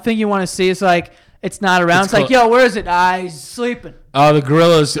 the one thing you want to see is like it's not around. It's, like, yo, where is it? He's sleeping. Oh, the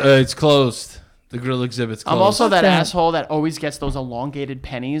gorillas. It's closed. The gorilla exhibit's closed. I'm also that Damn. asshole that always gets those elongated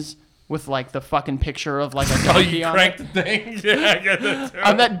pennies with like the fucking picture of like a Oh, donkey you on cranked it. the thing? Yeah, I get that too.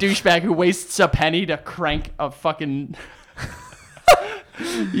 I'm that douchebag who wastes a penny to crank a fucking.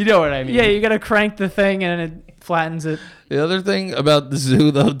 You know what I mean? Yeah, you gotta crank the thing and it flattens it. The other thing about the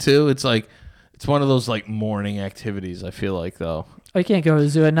zoo, though, too, it's like it's one of those like morning activities. I feel like though, Oh, you can't go to the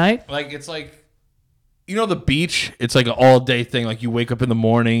zoo at night. like it's like. You know the beach? It's like an all-day thing. Like you wake up in the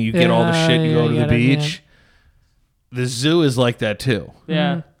morning, you get all the Yeah, shit, you go to yeah, the beach. The zoo is like that too.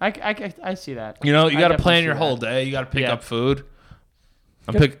 Yeah, I see that. You know, you I got to definitely plan see your that. whole day. You got to pick Yeah. up food.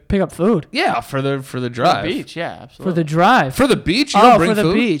 I'm Pick up food yeah for the For the drive beach, yeah, for absolutely. the drive. for the beach. You don't bring for the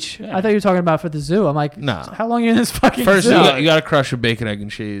food? beach. Yeah. I thought you were talking about for the zoo. I'm like, Nah. how long are you in this fucking First, zoo? you got to crush a bacon, egg, and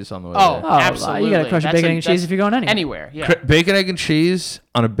cheese on the way. Oh, there. absolutely. You gotta crush a That's bacon, egg, and cheese that's if you're going anywhere. anywhere. Yeah. Bacon, egg, and cheese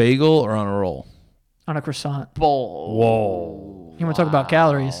on a bagel or on a roll. On a croissant. Bowl. Whoa, You want to talk about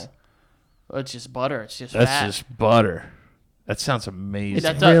calories? It's just butter. It's just that's fat. just butter. That sounds amazing.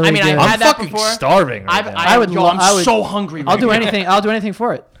 That really I mean, good. I've I'm had that fucking before. starving right now. I would Yo, lo- I'm I would- so hungry. I'll right do now. anything. I'll do anything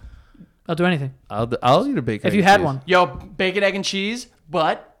for it. I'll do anything. I'll eat a bacon. If egg, you and had cheese. one. Yo, bacon, egg, and cheese,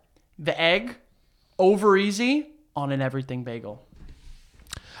 but the egg over easy on an everything bagel.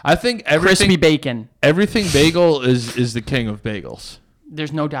 I think Crispy everything bacon. everything bagel is the king of bagels.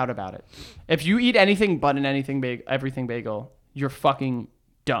 There's no doubt about it. If you eat anything but an everything bagel, you're fucking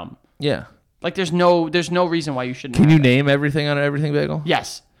dumb. Yeah. Like there's no reason why you shouldn't. Can have you that. name everything on an everything bagel?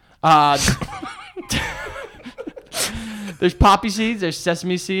 Yes. There's poppy seeds. There's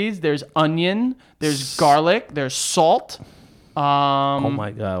sesame seeds. There's onion. There's garlic. There's salt. Oh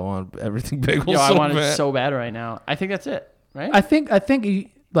my god, I want everything bagel. Yo, so I want bad. it so bad right now. I think that's it. Right? I think you,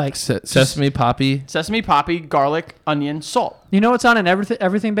 like Sesame poppy. Sesame, poppy, garlic, onion, salt. you know what's on an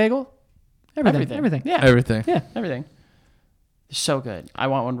everything bagel? Everything. Yeah. Everything. Yeah. Everything. It's so good. I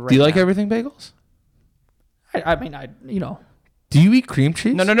want one right Do you like now. everything bagels? I mean, you know. Do you eat cream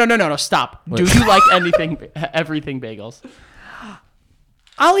cheese? No. Stop. Wait. Do you like everything bagels?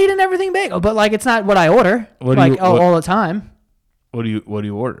 I'll eat an everything bagel, but like it's not what I order. What do like you- what- all the time. What do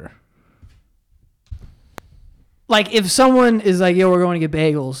you order? Like if someone is like, "Yo, we're going to get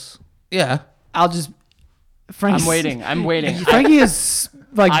bagels," Yeah. I'll just. Frank's, I'm waiting. Frankie is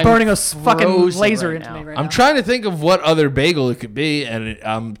like I'm burning a fucking frozen laser right into now. me right I'm now. trying to think of what other bagel it could be, and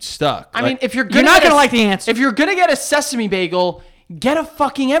I'm stuck. I mean, if you're You're gonna not get gonna a- like the answer. If you're gonna get a sesame bagel, get a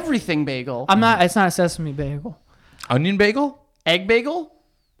fucking everything bagel. I'm not. It's not a sesame bagel. onion bagel. Egg bagel?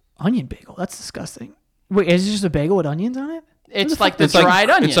 Onion bagel. That's disgusting. Wait, is it just a bagel with onions on it? It's like the It's like- dried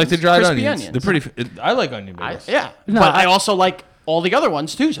onions. It's like the dried crispy onions. They're pretty. I like onion bagels. Yeah, No, but I I- also like all the other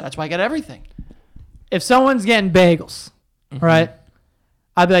ones too, so that's why I get everything. If someone's getting bagels, Mm-hmm. right?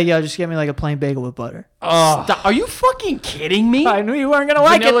 I'd be like, "Yo, just get me like a plain bagel with butter." Oh, Stop. Are you fucking kidding me? I knew you weren't gonna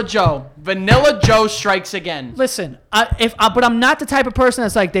like Vanilla it. Joe. Vanilla Joe strikes again. Listen, but I'm not the type of person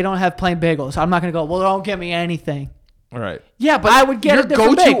that's like they don't have plain bagels. I'm not gonna go. Well, don't get me anything. all right. Yeah, but I would get your a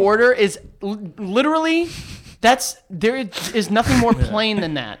different go-to bagel. order is literally there is nothing more plain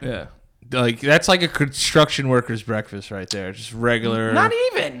than that. Yeah. Like that's like a construction worker's breakfast right there. Just regular. Not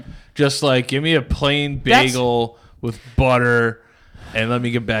even. Just like give me a plain bagel with butter, and let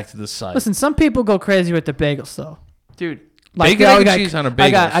me get back to the site. Listen, some people go crazy with the bagels though. Dude. Like, Bacon, yo, egg, I and got- cheese on a I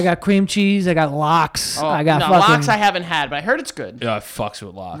bagel. got cream cheese. I got lox. Oh, I got no, fucking. lox I haven't had, but I heard it's good. Yeah, it fucks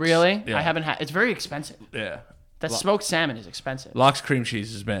with lox. Really? Yeah. I haven't had. It's very expensive. Yeah. That smoked salmon is expensive. Lox cream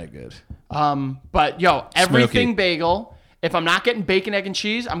cheese is mad good. But yo, everything Smoky. bagel. If I'm not getting bacon, egg, and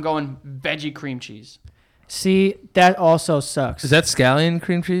cheese, I'm going veggie cream cheese. See, that also sucks. Is that scallion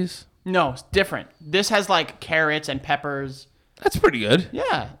cream cheese? No, it's different. This has like carrots and peppers. That's pretty good.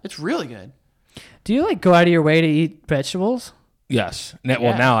 Yeah, it's really good. Do you like go out of your way to eat vegetables? Yes. Well,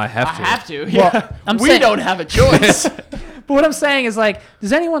 Yeah. now I have to. I have to. Yeah. I'm we saying- don't have a choice. But what I'm saying is like,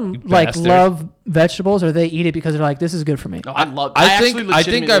 does anyone like bastard. love vegetables or they eat it because they're like, this is good for me? No, I love. I actually think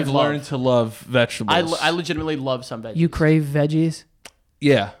legitimately I've love- learned to love vegetables. I legitimately love some veggies. You crave veggies?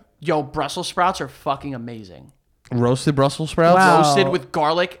 yeah. Yo, Brussels sprouts are fucking amazing. Roasted Brussels sprouts. Wow. Roasted with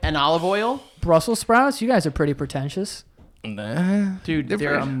garlic and olive oil. Brussels sprouts. You guys are pretty pretentious. Nah. Dude, they're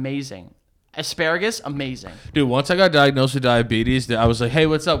pretty- amazing. Asparagus, amazing. Dude, once I got diagnosed with diabetes, I was like, hey,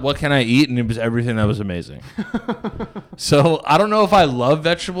 what's up? What can I eat? And it was everything that was amazing. So I don't know if I love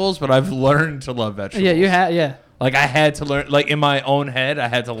vegetables, but I've learned to love vegetables. Yeah, you had. Yeah. Like I had to learn, like in my own head, I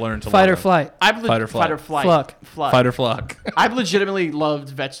had to learn to Fight or love them. flight. Fight or flight. Fight or flight. Fluck. Fluck. Fight or flock. I've legitimately loved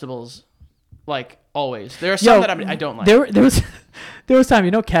vegetables, like always. There are some that I don't like. There was time.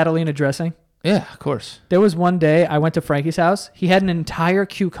 You know Catalina dressing. Yeah, of course. There was one day I went to Frankie's house. He had an entire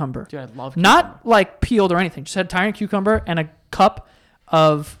cucumber. Dude, I love Not like peeled or anything. Just had an entire cucumber and a cup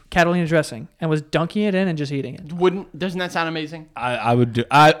of Catalina dressing and was dunking it in and just eating it. Doesn't that sound amazing? I would do.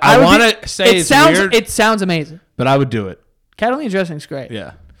 I want to say it's weird, It sounds amazing. but I would do it. Catalina dressing's great.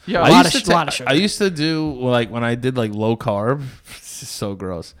 Yeah. Yeah, A lot of sugar. I used to do like when I did like low carb. This is so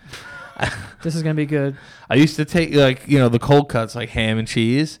gross. This is gonna be good. I used to take like the cold cuts like ham and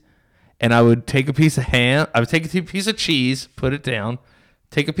cheese, and I would take a piece of ham. I would take a piece of cheese, put it down,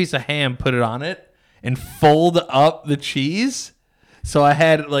 take a piece of ham, put it on it, and fold up the cheese. So I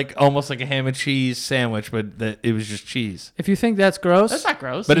had like almost like a ham and cheese sandwich, but it was just cheese. If you think that's gross, That's not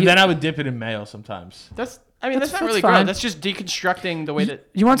gross. But then I would dip it in mayo sometimes. that's That's- not that's really fine. gross. That's just deconstructing the way that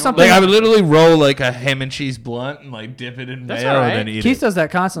you want normal- something- Like I would literally roll like a ham and cheese blunt and like dip it in That's mayo all and right. then eat Keith it. does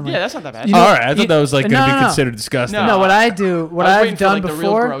that constantly. Yeah, that's not that bad. You All know- right, I thought that was like No, gonna be no, no. considered disgusting. No. No, what I do, what I was I've waiting for, done like, the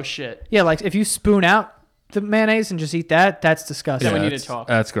before, real gross shit. yeah, like if you spoon out the mayonnaise and just eat that, that's disgusting. Yeah, we need to that's- talk.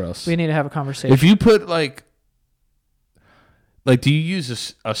 That's gross. We need to have a conversation. If you put like, do you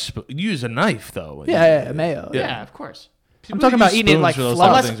use you use a knife though? yeah, mayo. Yeah, of course. I'm talking about eating it like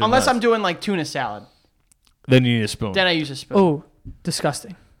fluff. Unless I'm doing like tuna salad, Then you need a spoon. then I use a spoon. Oh,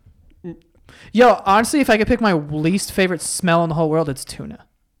 disgusting. Yo, honestly, if I could pick my least favorite smell in the whole world, it's tuna.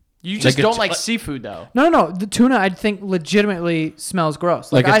 You just Like a don't t- like seafood though. No. The tuna, I think, legitimately smells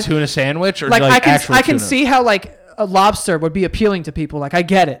gross. like a I, tuna sandwich or like like actual I can tuna? see how like a lobster would be appealing to people. Like I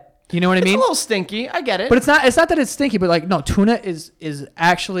get it. You know what I It's mean? a little stinky. I get it. But it's not that it's stinky, but like no, tuna is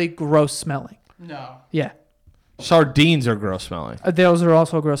actually gross smelling. no. Yeah. Sardines are gross smelling. Those are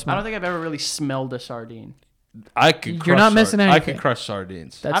also gross I smelling. don't think I've ever really smelled a sardine. I could. You're Crush not missing I anything. can crush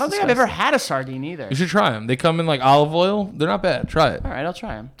sardines. That's I don't think I've ever disgusting. had a sardine either. You should try them. They come in like olive oil. They're not bad. Try it. All right, I'll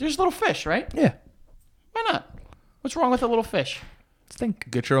try them. They're just little fish, right? Yeah. Why not? What's wrong with a little fish?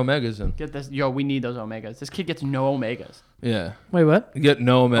 Stink. Get your omegas in. Get this, yo. We need those omegas. This kid gets no omegas. Yeah. Wait, what? You get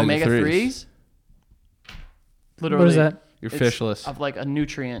no Omega 3s. 3s. Literally, What is that? You're it's fishless. Of like a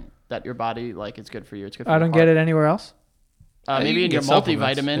nutrient that your body like is good for you. It's good. For I don't get it anywhere else. Yeah, you Maybe can in your get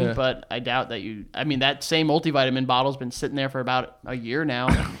supplements, multivitamin, yeah. but I doubt that you. I mean, that same multivitamin bottle's been sitting there for about a year now.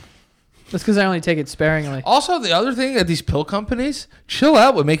 That's because I only take it sparingly. Also, the other thing at these pill companies, chill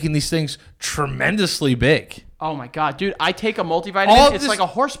out with making these things tremendously big. Oh my god, dude! I take a All multivitamin. It's this- like a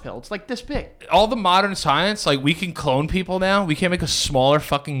horse pill. It's like this big. All the modern science, like we can clone people now. We can't make a smaller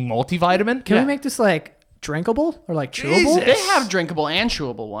fucking multivitamin. Can Yeah. we make this like drinkable or like chewable? Jesus. They have drinkable and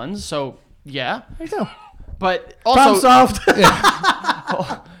chewable ones, so yeah. There you go. But Problem also, solved.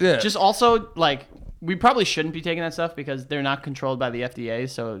 Yeah. just also like we probably shouldn't be taking that stuff because they're not controlled by the FDA,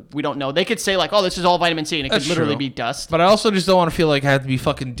 so we don't know. They could say like, "Oh, this is all vitamin C," and it That's could literally true. be dust. But I also just don't want to feel like I have to be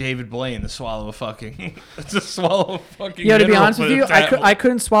fucking David Blaine to swallow a fucking to swallow a fucking. Yeah, to be mineral, honest with but you, it's I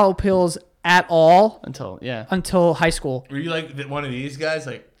couldn't swallow pills at all Until yeah, until high school. Were you like one of these guys?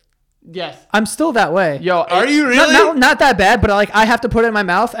 Like, yes. I'm still that way. Yo, are you Not- really? not that bad, but like I have to put it in my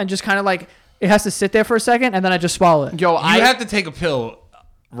mouth and just kind of like it has to sit there for a second and then I just swallow it. Yo, You I have to take a pill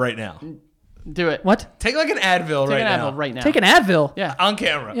right now. do it. What? Take like an Advil Take right an now. Advil right now. Take an Advil. Yeah, On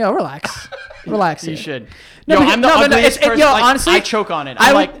camera. Yo, relax. Relax. you here. should. No, Yo, but- I'm the no, but no, ugliest it's- person. yo, like, honestly, I choke on it. I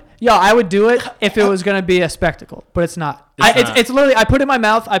I'm would, like, I would do it if it was gonna be a spectacle, but it's not. It's not. It's literally I put it in my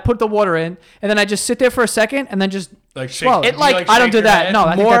mouth, I put the water in, and then I just sit there for a second, and then just Like shake. swallow It, like, I don't shake do your that. head? No,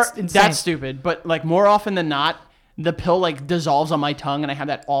 I think more. that's insane. stupid. But like more often than not, the pill like dissolves on my tongue, and I have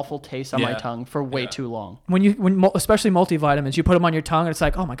that awful taste on my Yeah. tongue for way Yeah. too long. Especially multivitamins, you put them on your tongue, and it's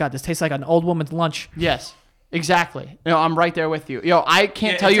like, oh my god, this tastes like an old woman's lunch. Yes, exactly. No, I'm right there with you. Yo, I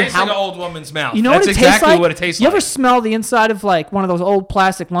can't Yeah, tell it you tastes how. like an old woman's mouth. You know That's what it exactly tastes like? what it tastes You like. ever smell the inside of like one of those old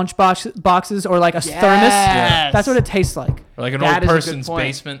plastic lunch boxes or like a thermos? Yes. That's what it tastes like. Or like an That old is a good person's point.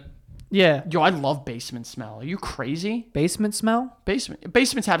 basement. Yeah. Yo, I love basement smell. Are you crazy? Basement smell?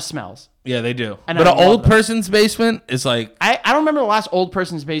 Basements have smells. Yeah, they do. And But I an love old them. person's basement is like, I don't remember the last old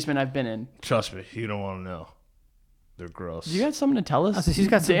person's basement I've been in. trust me, you don't want to know. They're gross. You got something to tell us? He's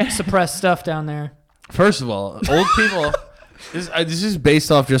got some suppressed stuff down there. First of all, old people. This is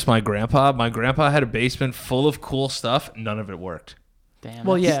based off just my grandpa. My grandpa had a basement full of cool stuff. None of it worked. Damn.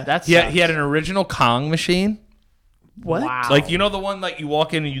 Well, that's- yeah. That's He had an original Kong machine. What? Wow. Like, you know the one like you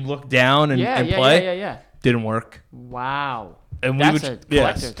walk in and you look down and, yeah, and yeah, play? yeah. Didn't work. Wow. And we That's would, a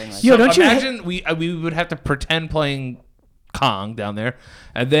collector yes. thing. Like Yo, that. don't you imagine we would have to pretend playing Kong down there,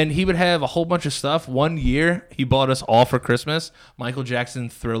 and then he would have a whole bunch of stuff. One year, he bought us all for Christmas Michael Jackson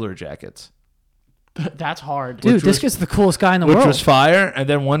Thriller jackets, That's hard. Dude, which this was- guy's the coolest guy in the which world. was fire. And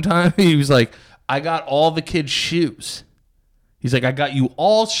then one time he was like, "I got all the kids' shoes." He's like, "I got you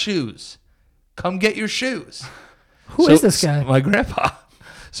all shoes. Come get your shoes." Who is this guy? My grandpa.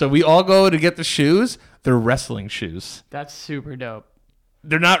 So we all go to get the shoes. They're wrestling shoes. That's super dope.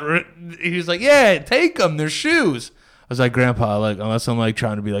 They're not. He was like, "Yeah, take them. They're shoes." I was like, "Grandpa, like unless I'm like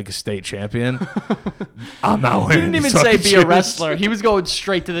trying to be like a state champion, I'm not He wearing." didn't even these say fucking be a shoes." wrestler. He was going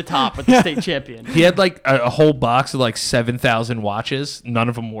straight to the top with the state champion. He had like a whole box of like 7,000 watches. None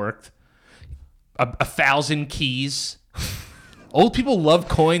of them worked. 1,000 keys. Old people love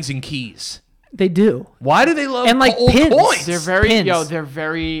coins and keys. They do. Why do they love And, like, old pins. coins? They're very Pins. they're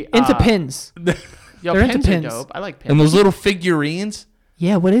very Into pins. Yo, they're into pins are pins. dope. I like pins. And those little figurines,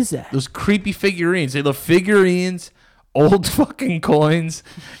 Yeah, what is that? those creepy figurines. They love figurines, old fucking coins.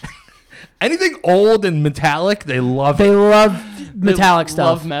 Anything old and metallic, they love They it. love metallic They stuff.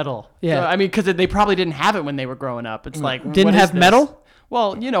 Love metal. Yeah. So, I mean, because they probably didn't have it when they were growing up. It's like Didn't what is have this? metal?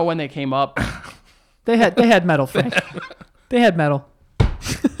 Well, you know when they came up. They had metal, Frank. They had metal.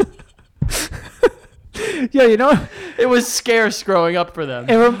 Yo, you know, It was scarce growing up for them.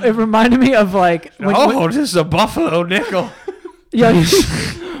 it reminded me of like Oh, this is a Buffalo nickel. yo, this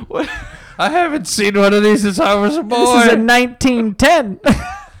I haven't seen one of these since I was a boy. is a 1910.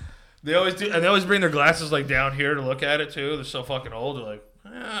 They always do, and they always bring their glasses like down here to look at it too. They're so fucking old. They're like,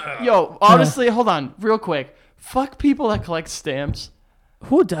 "Ah." Yo, honestly, hold on, real quick. Fuck people that collect stamps.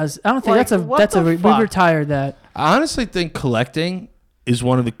 Who does? I don't think Like, what the we fuck? retired that. I honestly think collecting is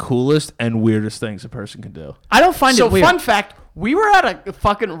one of the coolest and weirdest things a person can do. I don't find So it weird. fun fact, we were at a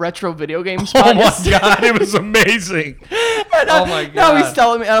fucking retro video game Oh spot. my yesterday. god, it was amazing. Oh my god. Now he's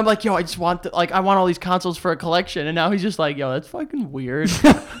telling me, and I'm like, yo, I just want, I want all these consoles for a collection. And now he's just like, yo, that's fucking weird.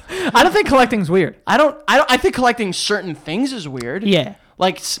 I don't think collecting's weird. I think collecting certain things is weird. Yeah.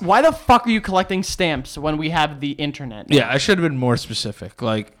 Like, why the fuck are you collecting stamps when we have the internet? now? Yeah, I should have been more specific.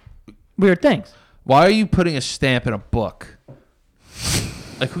 Like, Weird things. why are you putting a stamp in a book?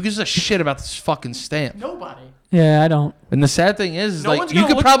 Like, who gives a shit about this fucking stamp? Nobody. Yeah, I don't. And the sad thing is No like, one's you gonna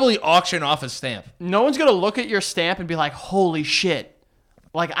could look- probably auction off a stamp. No one's gonna look at your stamp and be like, holy shit.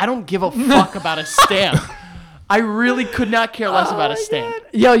 Like, I don't give a fuck about a stamp. I really could not care less about a stamp.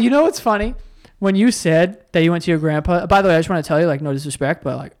 Yo, you know what's funny? When you said that you went to your grandpa. By the way, I just want to tell you, like, no disrespect,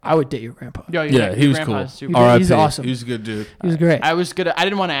 but like, I would date your grandpa. Yo, Yeah, he was grandpa cool. is super- He did- he's R.I.P. awesome. He was a good dude. He was great. I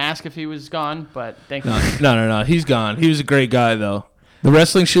didn't want to ask if he was gone, but thank you. No. He's gone. He was a great guy, though. The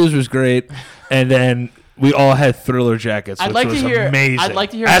wrestling shoes was great. And then we all had Thriller jackets, I'd which like to was hear. amazing. I'd like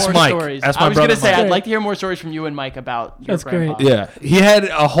to hear Ask more Mike. stories. Ask I my was gonna brother say Mike. I'd like to hear more stories from you and Mike about your That's great. grandpa. Yeah. He had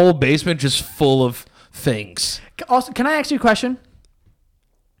a whole basement just full of things. Also, can I ask you a question?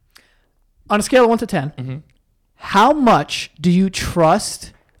 On a scale of 1 to 10, Mm-hmm. how much do you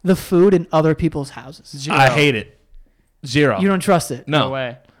trust the food in other people's houses? Zero. I hate it. Zero. You don't trust it. No No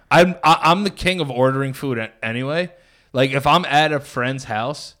way. I'm the king of ordering food anyway. Like if I'm at a friend's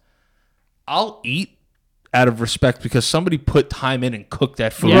house, I'll eat out of respect because somebody put time in and cooked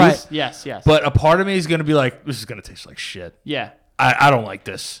that food. Yes. Right. Yes. But a part of me is gonna be like, this is gonna taste like shit. Yeah. I don't like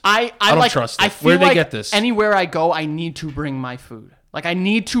this. I don't like, trust I it. feel Where'd they like get this? Anywhere I go, I need to bring my food. Like I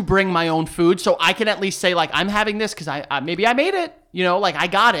need to bring my own food so I can at least say like I'm having this because I maybe I made it. You know, like I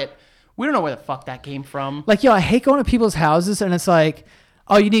got it. We don't know where the fuck that came from. Like, yo, I hate going to people's houses and it's like,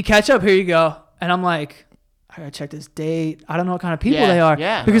 oh, you need ketchup? Here you go. And I'm like, I gotta check this date. I don't know what kind of people Yeah, they are.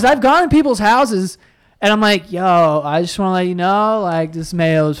 yeah. Because I've gone to people's houses and I'm like, yo, I just want to let you know, like, this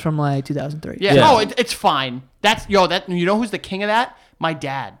mayo is from like 2003. Yeah. Yeah. Oh, it's fine. That you know who's the king of that? My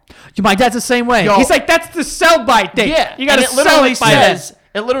dad. My dad's the same way. Yo. He's like, that's the sell by date. Yeah. You gotta and sell it by then.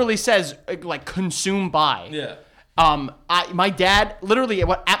 it literally says like consume by. Yeah. My dad literally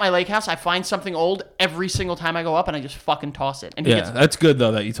at my lake house, I find something old every single time I go up, and I just fucking toss it. And he Yeah, gets that's good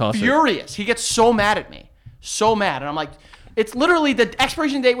though that you toss it. furious. He gets so mad at me, so mad, and I'm like, it's literally the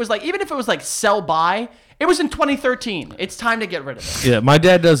expiration date was like, even if it was like sell by, it was in 2013. It's time to get rid of it. Yeah, my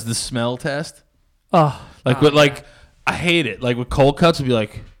dad does the smell test. Oh, Like I hate it. Like with cold cuts, it'd be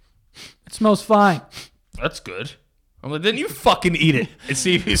like, it smells fine. that's good. I'm like, then you fucking eat it and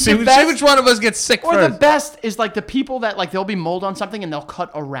see best- which one of us gets sick Or first. the best is like the people that like there'll be mold on something and they'll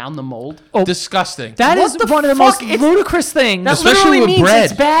cut around the mold. Disgusting. That What is the one of the fuck? most It's- ludicrous things. That Especially literally with means bread.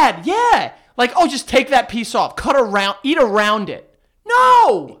 it's bad. Yeah. Like, oh, just take that piece off, cut around, eat around it.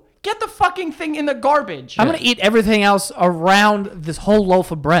 No, get the fucking thing in the garbage. I'm gonna eat everything else around this whole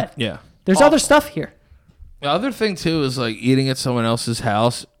loaf of bread. Yeah. There's Awful. other stuff here. The other thing too is like eating at someone else's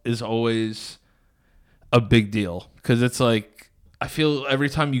house is always a big deal because it's like I feel every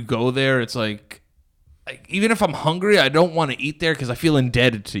time you go there, it's like even if I'm hungry, I don't want to eat there because I feel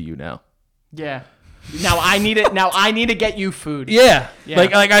indebted to you now. Yeah. Now I need it. Now I need to get you food. Yeah. Yeah.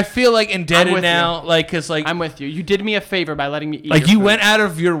 Like I feel like I'm indebted with now, like because like I'm with you. You did me a favor by letting me eat. like your you food. went out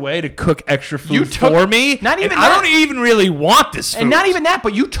of your way to cook extra food You took- for me. not even and I that. don't even really want this food. And not even that,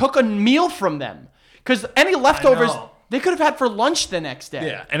 but you took a meal from them because any leftovers know. they could have had for lunch the next day.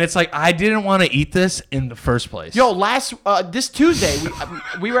 Yeah, and it's like I didn't want to eat this in the first place. Yo, this Tuesday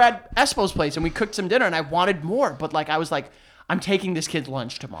we were at Espo's place and we cooked some dinner and I wanted more, but like I was like, I'm taking this kid's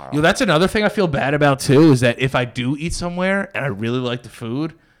lunch tomorrow. Yo, that's another thing I feel bad about too. Is that if I do eat somewhere and I really like the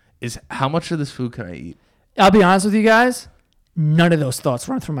food, is how much of this food can I eat? I'll be honest with you guys. None of those thoughts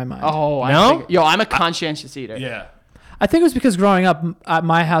run through my mind. Oh, No? I'm a conscientious eater. Yeah. I think it was because growing up,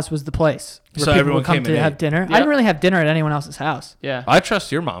 my house was the place where So people everyone would come came to and have ate. dinner. I Yep. didn't really have dinner at anyone else's house. Yeah. I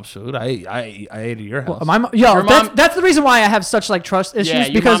trust your mom's food. I ate at your house. Your mom- that's the reason why I have such like trust issues Yeah,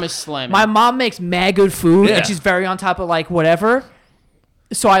 your because mom is slamming. my mom makes mad good food Yeah. and she's very on top of like whatever.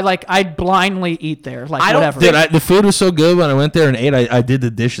 So I blindly eat there like I don't whatever. Dude, the food was so good when I went there and ate. I did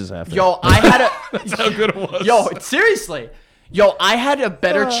the dishes after. Yo, I had a That's how good it was. Yo, seriously. Yo, I had a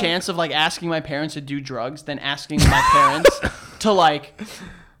better chance of like asking my parents to do drugs than asking my parents to like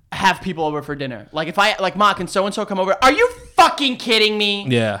have people over for dinner. Like if I like, Ma, can so and so come over? Are you fucking kidding me?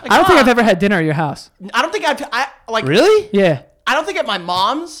 Yeah. Like, I don't think Ma, I've ever had dinner at your house. I don't think I like. Really? Yeah. I don't think at my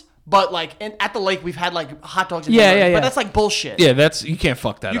mom's, but like at the lake we've had like hot dogs. And Yeah, hamburgers, yeah. But that's like bullshit. Yeah, that's you can't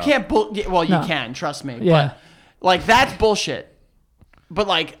fuck that You up. can't well, you No. can, trust me. Yeah. But like that's bullshit. But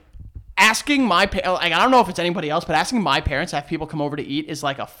like asking like I don't know if it's anybody else, but asking my parents to have people come over to eat is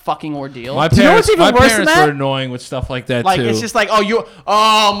like a fucking ordeal. My you know what's parents, even my worse than parents that? were annoying with stuff like that like too. it's just like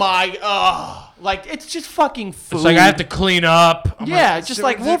like it's just fucking food. It's like I have to clean up. I'm Yeah, like, just we're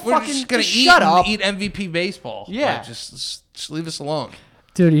like, we'll fucking- just gonna just eat shut and up. eat MVP baseball. Yeah. Like, just leave us alone.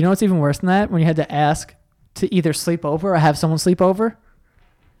 Dude, you know what's even worse than that? When you had to ask to either sleep over or have someone sleep over.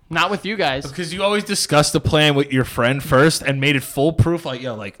 Not with you guys. Because you always discussed the plan with your friend first and made it foolproof. Like,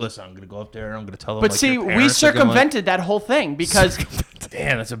 yo, like, listen, I'm gonna go up there and I'm gonna tell them. But like, see, your we parents are gonna- circumvented that whole thing because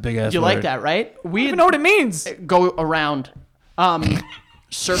Damn, that's a big ass. you word. like that, right? We I don't even know what it means. go around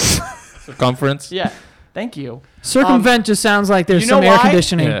Circumference. Yeah. Thank you. Circumvent just sounds like there's you know some air why?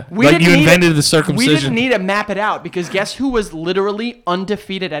 conditioning. Yeah. We Like didn't you need invented the We circumcision. didn't need to map it out because guess who was literally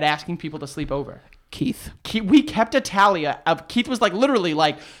undefeated at asking people to sleep over? Keith. We kept a tally of Keith was like literally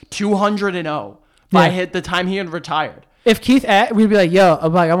like 200-0 by Yeah. the time he had retired. If Keith, we'd be like, yo,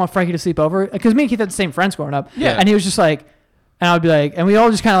 I'm like, I want Frankie to sleep over. Because me and Keith had the same friends growing up. Yeah. And he was just like, and I would be like, and we all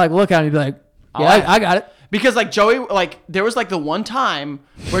just kind of like look at him and be like, yeah, Alright. I got it. Because like Joey, like there was like the one time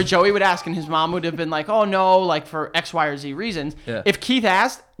where Joey would ask and his mom would have been like, "Oh no," like for X, Y, or Z reasons. Yeah. If Keith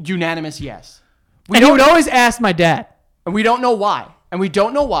asked, unanimous yes. And he would always ask my dad. And we don't know why. And we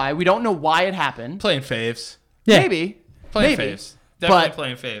don't know why. We don't know why it happened. Playing faves. Yeah. Maybe. Playing Maybe. faves. Definitely But-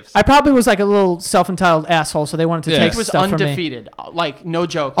 playing faves. I probably was like a little self-entitled asshole, so they wanted to Yeah. take Keith was stuff from me. undefeated. Like no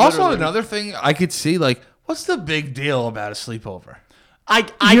joke. Also, literally. another thing I could see, like, what's the big deal about a sleepover? I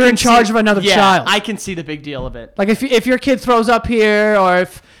You're can in charge of another yeah, child. I can see the big deal of it. Like if your kid throws up here, or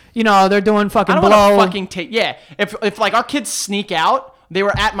if they're doing I fucking don't blow. want to fucking take. Yeah, if like our kids sneak out, they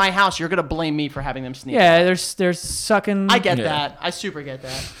were at my house. You're gonna blame me for having them sneak. out. Yeah, they're sucking. I get Yeah. that. I super get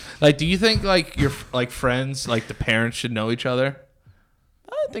that. Like, do you think like your like friends, like the parents, should know each other?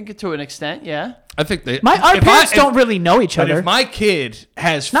 I think to an extent, yeah. I think they. Our if parents I- don't really know each But other. if my kid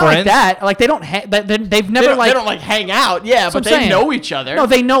has Not friends, like that. Like they don't. They've never They don't like hang out, yeah, That's but what I'm they saying. know each other. No,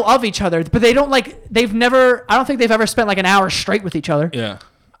 they know of each other, but they don't like. They've never. I don't think they've ever spent like an hour straight with each other. yeah,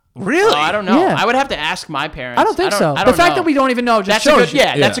 really, I don't know. Yeah. I would have to ask my parents. I don't think so. I The don't fact know. that we don't even know just that's a shows good. you.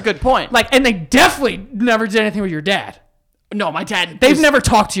 Yeah, that's a Yeah. good point. Like, and they definitely never did anything with your dad. no, my dad. They've is- never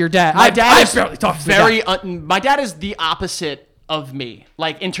talked to your dad. My dad I is barely talked to my dad. very. My dad is the opposite of me,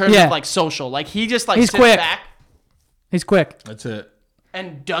 like in terms Yeah. of like social. Like he just like He's sits quick. back He's quick. that's it.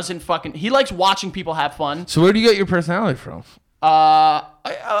 and doesn't fucking. He likes watching people have fun. So where do you get your personality from? A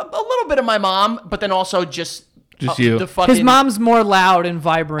little bit of my mom, but then also just you. The fucking, His mom's more loud and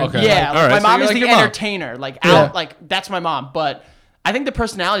vibrant. Okay. Yeah, All right, my so mom you're is like the your mom. entertainer. Like Yeah. out, like that's my mom. But I think the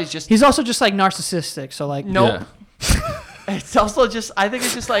personality is just He's also just like narcissistic. So like no. Yeah. It's also just. I think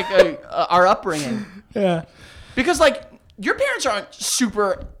it's just like our upbringing. Yeah. Because like your parents aren't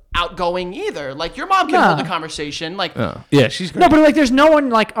super outgoing either. Like your mom can Nah. hold a conversation. Like Yeah, she's great. No, but like there's no one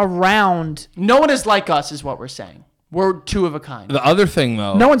like around. no one is like us, is what we're saying. We're two of a kind. The other thing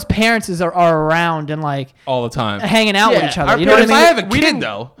though, No one's parents are around and like all the time. hanging out with Yeah, each other. our You know what I If mean? I have a we kid didn't,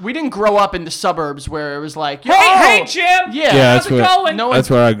 though, we didn't grow up in the suburbs where it was like, Hey, oh, hey, Jim. Yeah, that's where, No one, that's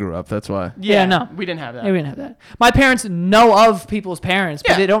where I grew up. That's why. Yeah, no. we didn't have that. Yeah, we didn't have that. My parents know of people's parents,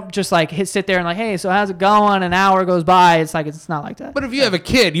 but Yeah. they don't just like sit there and like, hey, so how's it going? An hour goes by. It's like it's not like that. But if you have a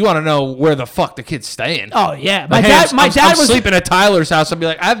kid, you want to know where the fuck the kid's staying. Oh yeah, Like, hey, my I'm dad was sleeping at Tyler's house. I'd be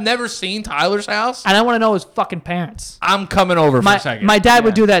like, I've never seen Tyler's house. and I want to know his fucking parents. I'm coming over for a second. My dad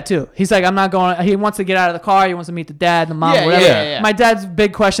would Yeah. do that too. He's like, I'm not going. He wants to get out of the car. He wants to meet the dad, the mom, Yeah, whatever. yeah. My dad's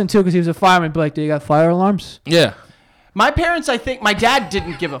big question too, because he was a fireman. He'd be like, do you got fire alarms? yeah. My parents, I think, my dad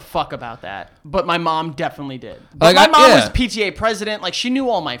didn't give a fuck about that, but my mom definitely did. Like, But my mom yeah. was PTA president. Like, she knew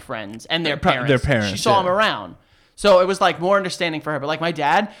all my friends and their parents. Their parents, She saw yeah. them around. So it was, like, more understanding for her. But, like, my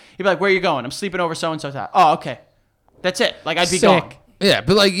dad, he'd be like, where are you going? I'm sleeping over so-and-so's house. Oh, okay. That's it. Like, I'd be Sick. gone. Yeah,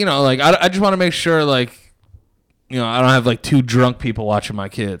 but like, you know, like I just want to make sure like, you know, I don't have like two drunk people watching my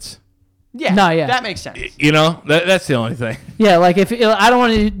kids. Yeah. No, yeah. That makes sense. You know, that's the only thing. Yeah, like if I don't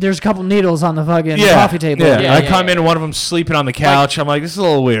want to. There's a couple needles on the fucking coffee table. Yeah, Yeah, I yeah, come yeah. in and one of them sleeping on the couch. I'm like, this is a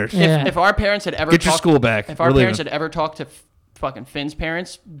little weird. Yeah. If our parents had ever Get your talked- school back. If our We're parents leaving. had ever talked to fucking Finn's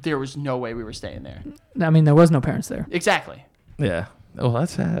parents, there was no way we were staying there. I mean, there was no parents there. Exactly. Yeah. Oh,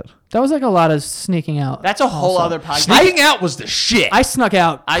 that's sad. That was like a lot of sneaking out. That's a whole also. other podcast. Sneaking out was the shit. I snuck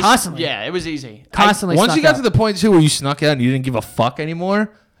out constantly. Yeah, it was easy. Constantly. Once you snuck got out. to the point too where you snuck out and you didn't give a fuck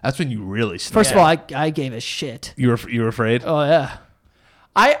anymore, that's when you really snuck. First of Yeah. all, I gave a shit. You were afraid. Oh yeah.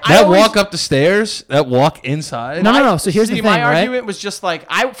 I That always, walk up the stairs, that walk inside. No. So here's the See, thing, my right? argument was just like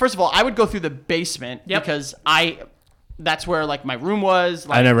first of all, I would go through the basement because that's where like my room was.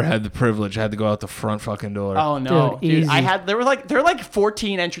 Like, I never had the privilege. I had to go out the front fucking door. Oh no, Dude, dude! easy. I had there were like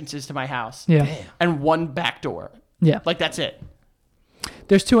 14 entrances to my house. Yeah. And one back door. Yeah. Like that's it.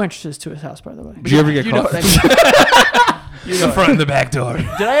 There's two entrances to his house, by the way. Did you ever get You know caught? what I mean? The front and the back door. Did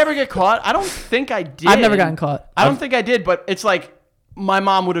I ever get caught? I don't think I did. I've never gotten caught. I don't think I did, but it's like my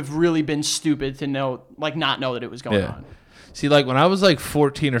mom would have really been stupid to know, like, not know that it was going on. See, like when I was like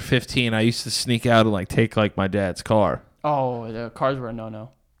 14 or 15, I used to sneak out and like take like my dad's car. Oh, the cars were a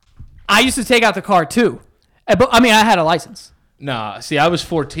no-no. I used to take out the car too. But I mean, I had a license. Nah, see, I was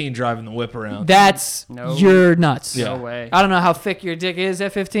 14 driving the whip around. That's No. you're nuts. Yeah. No way. I don't know how thick your dick is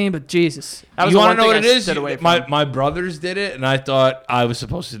at 15, but Jesus. That was You the want one to know thing what I it is? stood away from. My brothers did it, and I thought I was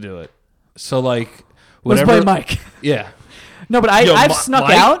supposed to do it. So like, Let's whatever. play Mike. Yeah. No, but Yo, I've snuck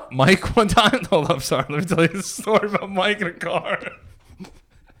Mike, out. Mike one time. Hold up, sorry. Let me tell you a story about Mike in a car.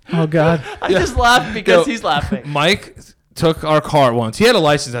 Oh God. I just laughed because Yo, he's laughing. Mike took our car once. He had a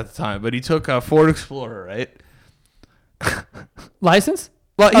license at the time, but he took a Ford Explorer, right? License?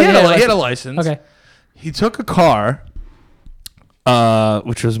 Well, Oh, he, had, yeah, he had a license. Okay. He took a car,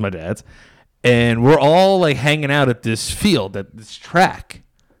 which was my dad's, and we're all like hanging out at this field, at this track.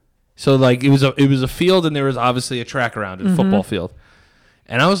 So like it was a field, and there was obviously a track around it, a football field.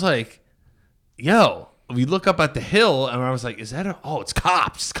 And I was like, "Yo!" We look up at the hill, and I was like, "Is that it's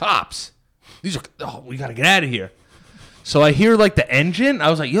cops! It's cops! These are we gotta get out of here." So I hear like the engine. I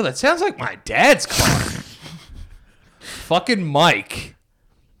was like, "Yo, that sounds like my dad's car." Fucking Mike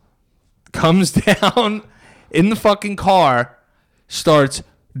comes down in the fucking car, starts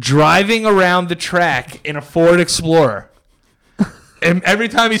driving around the track in a Ford Explorer. And every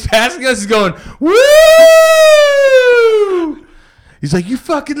time he's passing us, he's going, woo! He's like, you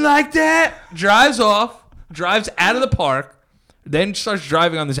fucking like that? Drives off, drives out of the park, then starts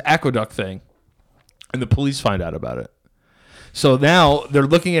driving on this aqueduct thing. And the police find out about it. So now they're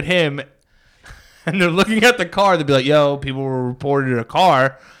looking at him and they're looking at the car. They'll be like, yo, people were reported a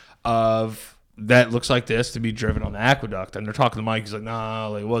car of that looks like this to be driven on the aqueduct. And they're talking to Mike. He's like,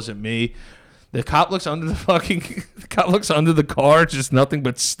 nah, it wasn't me. The cop looks under the car, just nothing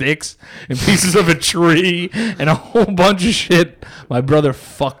but sticks and pieces of a tree and a whole bunch of shit. My brother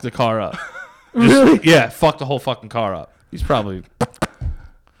fucked the car up. Really? Yeah, fucked the whole fucking car up. He's probably...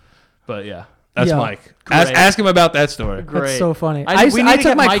 But yeah, that's Yo, Mike. great. Ask him about that story. That's so funny. I took need to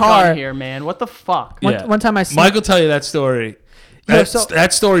get my Mike car on here, man. What the fuck? One time I snuck, Mike will tell you that story. Yo, so-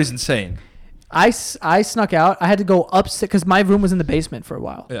 That story's insane. I snuck out. I had to go upstairs because my room was in the basement for a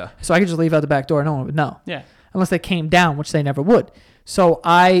while. Yeah. So I could just leave out the back door. No one would know. Yeah. Unless they came down, which they never would. So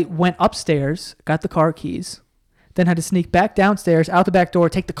I went upstairs, got the car keys, then had to sneak back downstairs, out the back door,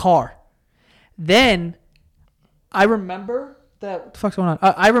 take the car. Then I remember that. What the fuck's going on?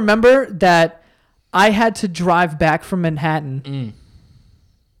 I remember that I had to drive back from Manhattan.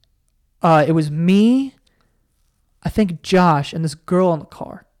 It was me, I think Josh, and this girl in the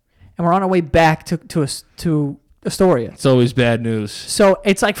car. And we're on our way back to Astoria. It's always bad news. So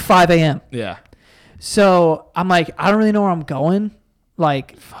it's like 5 a.m. Yeah. So I'm like, I don't really know where I'm going.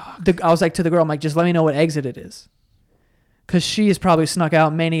 Like, I was like to the girl, I'm like, just let me know what exit it is. Because she has probably snuck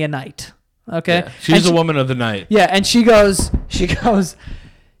out many a night. Okay? Yeah. She's a woman of the night. Yeah, and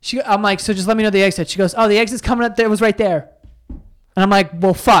I'm like, so just let me know the exit. She goes, oh, the exit's coming up there. It was right there. And I'm like,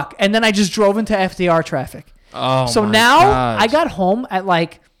 well, fuck. And then I just drove into FDR traffic. Oh, so my now gosh. I got home at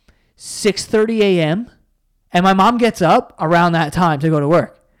like 6:30 a.m. and my mom gets up around that time to go to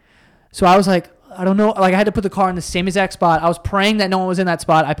work. So I was like, I don't know. Like I had to put the car in the same exact spot. I was praying that no one was in that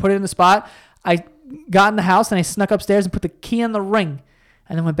spot. I put it in the spot. I got in the house and I snuck upstairs and put the key in the ring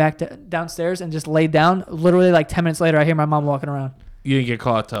and then went back downstairs and just laid down. Literally like 10 minutes later, I hear my mom walking around. You didn't get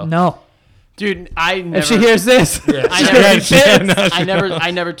caught, though. No. Dude, I never. If she hears this, Yeah.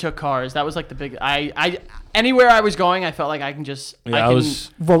 I never took cars. That was like the big. I anywhere I was going, I felt like I can just. Yeah,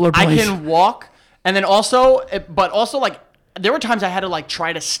 rollerblades. I can walk, and then also, but also like there were times I had to like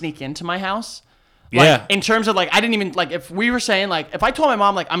try to sneak into my house. Like, Yeah. In terms of like, I didn't even like if we were saying like if I told my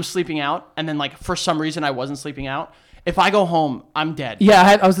mom like I'm sleeping out, and then like for some reason I wasn't sleeping out. If I go home, I'm dead.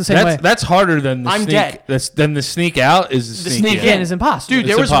 Yeah, I was the same way. That's harder than the I'm sneak. dead. Then the sneak out is the Sneak in is impossible. Dude, It's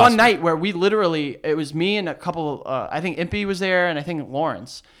there was impossible. one night where we literally, it was me and a couple, I think Impy was there and I think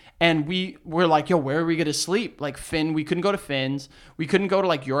Lawrence. And we were like, yo, where are we going to sleep? Like Finn, we couldn't go to Finn's. We couldn't go to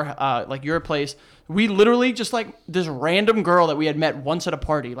like your place. We literally just like this random girl that we had met once at a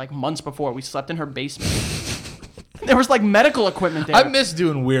party, like months before. We slept in her basement. There was like medical equipment there. I miss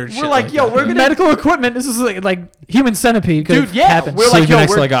doing weird shit. We're like, yo, that. we're going to. Medical equipment. This is like human centipede. Dude, yeah. Happens. We're like, Sleeping yo,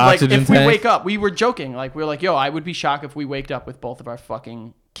 next to, we're like, an like, oxygen if we tank. wake up, we were joking. Like, we were like, yo, I would be shocked if we waked up with both of our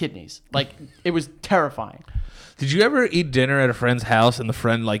fucking kidneys. Like, it was terrifying. Did you ever eat dinner at a friend's house and the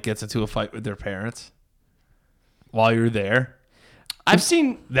friend like gets into a fight with their parents while you're there? I've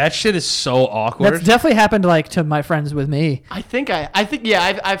seen. That shit is so awkward. That's definitely happened like to my friends with me. I think yeah.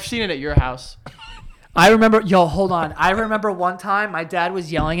 I've seen it at your house. I remember, hold on. I remember one time my dad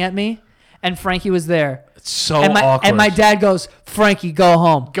was yelling at me and Frankie was there. It's so and awkward. And my dad goes, Frankie, go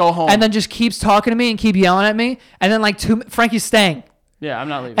home. Go home. And then just keeps talking to me and keep yelling at me. And then like Frankie's staying. Yeah, I'm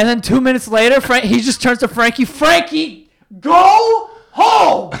not leaving. And then 2 minutes later, he just turns to Frankie, Frankie, go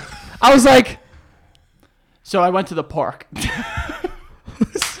home. I was like, So I went to the park.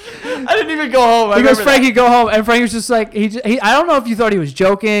 I didn't even go home. he goes, Frankie, go home. And Frankie was just like, I don't know if you thought he was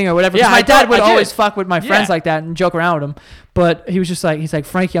joking or whatever. 'cause Yeah, my I dad thought- would I did. always fuck with my friends Yeah. like that and joke around with him. But he was just like, he's like,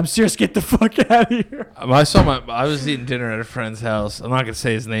 Frankie, I'm serious. Get the fuck out of here. I was eating dinner at a friend's house. I'm not gonna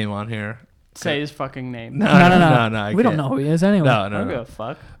say his name on here. Say his fucking name. No. I We don't can't. know who he is anyway. No, I no, don't no. give a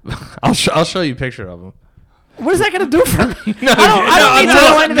fuck. I'll show you a picture of him. What is that going to do for me? No, I don't need to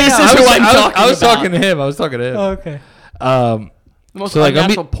know anything this else. is who I'm talking I was about. talking to him. I was talking to him. Oh, okay. The most So, like, I'm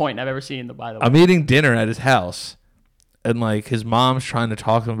unnatural point I've ever seen. By the way, I'm eating dinner at his house, and like his mom's trying to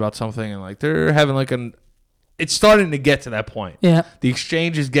talk to him about something, and like they're having like it's starting to get to that point. Yeah. The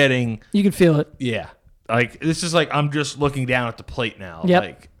exchange is getting, You can feel it. yeah. Like this is like I'm just looking down at the plate now.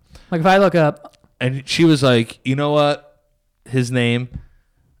 Yep. Like if I look up, And she was like, you know what? His name,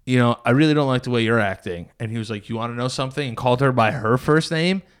 I really don't like the way you're acting. And he was like, you want to know something? And called her by her first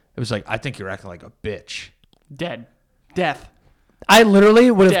name. It was like, I think you're acting like a bitch. death. I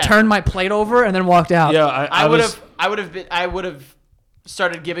literally would have Death. turned my plate over and then walked out. Yeah, I would have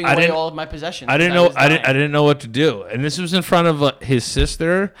started giving I away didn't- all of my possessions. I didn't know. I didn't know what to do. And this was in front of his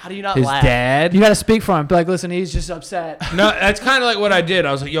sister. How do you not his laugh? dad? You got to speak for him. Be like, listen, he's just upset. No, that's kind of like what I did.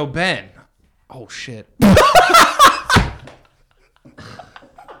 I was like, yo, Ben. Oh, shit.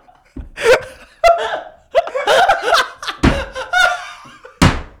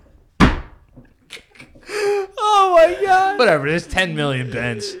 Oh my god. Whatever. There's 10 million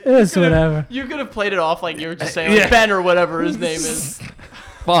Bens. It's whatever. You could have played it off like you were just saying Yeah. like Ben or whatever his name is.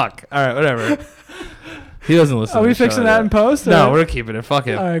 Fuck. All right, whatever. He doesn't listen. Are to we the show fixing that in post? No, or- we're keeping it. Fuck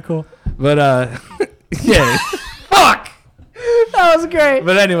him. All right, cool. But yeah. Fuck. That was great.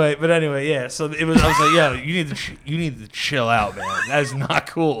 But anyway, yeah. So it was. I was like, yo, you need to chill out, man. That is not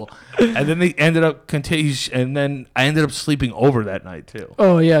cool. And then they ended up and then I ended up sleeping over that night too.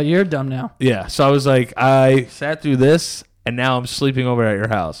 Oh yeah, you're dumb now. Yeah. So I was like, I sat through this, and now I'm sleeping over at your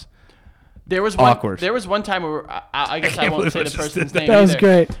house. There was Awkward. There was one time where I guess I can't won't believe say I the just person's did name. That was either.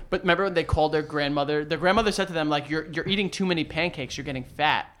 great. But remember when they called their grandmother? Their grandmother said to them like, "You're eating too many pancakes. You're getting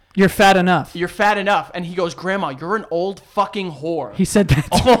fat. You're fat enough. You're fat enough." And he goes, "Grandma, you're an old fucking whore." He said that.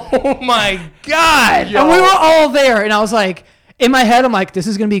 Oh my god. And we were all there, and I was like, in my head, I'm like, this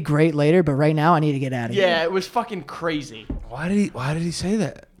is gonna be great later, but right now I need to get out of here. Yeah, it was fucking crazy. Why did he say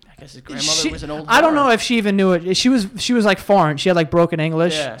that? I guess his grandmother was an old. I don't whore. know if she even knew it. She was like foreign. She had like broken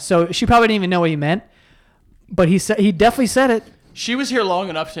English, Yeah. so she probably didn't even know what he meant. But he definitely said it. She was here long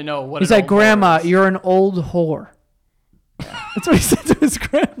enough to know what. He's an like, old whore Grandma, is. you're an old whore. That's what he said to his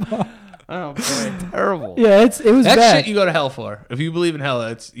grandma. Oh boy. Terrible. Yeah, it was That bad. shit you go to hell for. If you believe in hell,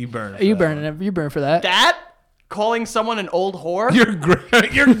 you burn. for You that burn one. it. You burn for that. That calling someone an old whore.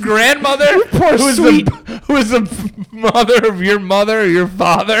 Your grandmother, Poor who is sweet. who is the mother of your mother or your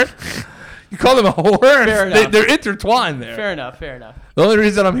father. You call them a whore? Fair enough. They're intertwined there. Fair enough. Fair enough. The only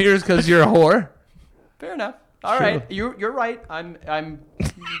reason I'm here is because you're a whore. Fair enough. All Sure. right, you're right. I'm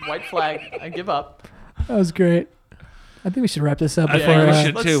white flag. I give up. That was great. I think we should wrap this up I before. think we let's-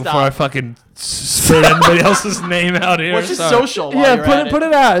 should let's too stop. before I fucking spit anybody else's name out here. What's your Sorry. social? While yeah, you're put at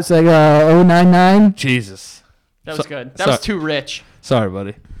it out. It's like 099. Jesus. That was So- good. That was sorry. too rich. Sorry,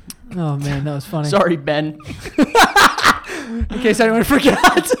 buddy. Oh man, that was funny. Sorry, Ben. In case anyone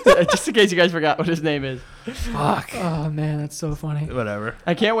forgot. Just in case you guys forgot what his name is. Fuck. Oh man, that's so funny. Whatever.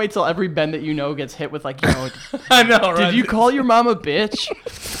 I can't wait till every Ben that you know gets hit with like, I know, right? did you call your mom a bitch?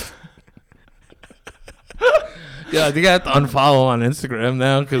 Yeah, I think I have to unfollow on Instagram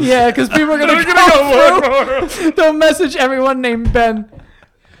now because Yeah, because people are gonna They're go through. They'll message everyone named Ben.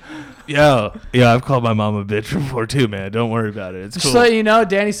 Yeah, I've called my mom a bitch before too, man. Don't worry about it. It's Just cool. so let you know,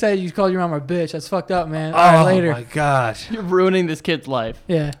 Danny said you called your mom a bitch. That's fucked up, man. All right, Oh later. my gosh. You're ruining this kid's life.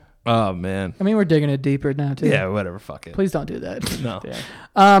 Yeah. Oh man. I mean, we're digging it deeper now too. Yeah, whatever. Fuck it. Please don't do that. No.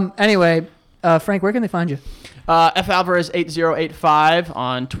 Yeah. Anyway, Frank, where can they find you? F Alvarez 8085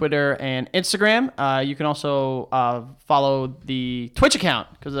 on Twitter and Instagram. You can also follow the Twitch account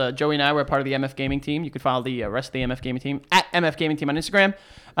because Joey and I were part of the MF Gaming team. You can follow the rest of the MF Gaming team at MF Gaming Team on Instagram,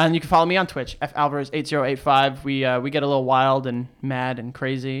 and you can follow me on Twitch F Alvarez 8085. We get a little wild and mad and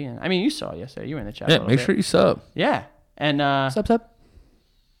crazy. And I mean, you saw yesterday. You were in the chat. a Yeah, little make bit. sure you sub. Yeah, and Sup.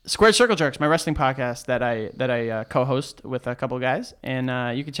 Squared Circle Jerks, my wrestling podcast that I co-host with a couple of guys, and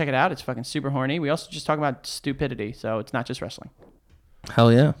you can check it out. It's fucking super horny. We also just talk about stupidity, so it's not just wrestling.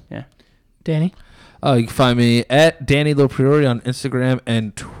 Hell yeah. Yeah. Danny. You can find me at Danny Lopriori on Instagram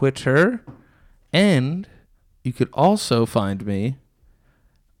and Twitter, and you could also find me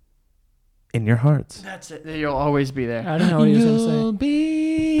in your hearts. That's it. You'll always be there. I don't know what he was gonna You'll say.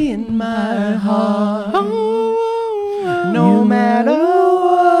 be in my heart, No matter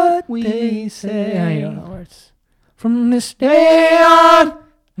what we say. Yeah, you don't know words. From this day on,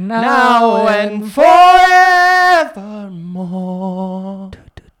 now and forevermore.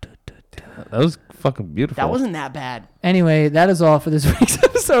 That was fucking beautiful. That wasn't that bad. Anyway, that is all for this week's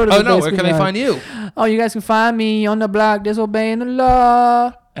episode of Oh the no, where Basement can they Yard. find you? Oh, you guys can find me on the block disobeying the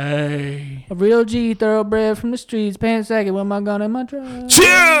law. Hey. A real G, thoroughbred from the streets, paying second with my gun and my drum. Chill.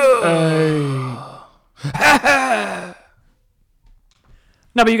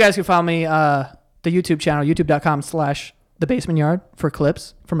 No, but you guys can follow me, the YouTube channel, youtube.com/The Basement Yard for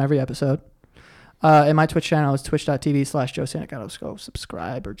clips from every episode. And my Twitch channel is twitch.tv/Joe Santagato. Go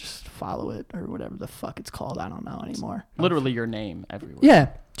subscribe or just follow it or whatever the fuck it's called. I don't know anymore. Literally your name everywhere. Yeah,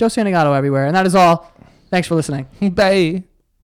 Joe Santagato everywhere. And that is all. Thanks for listening. Bye.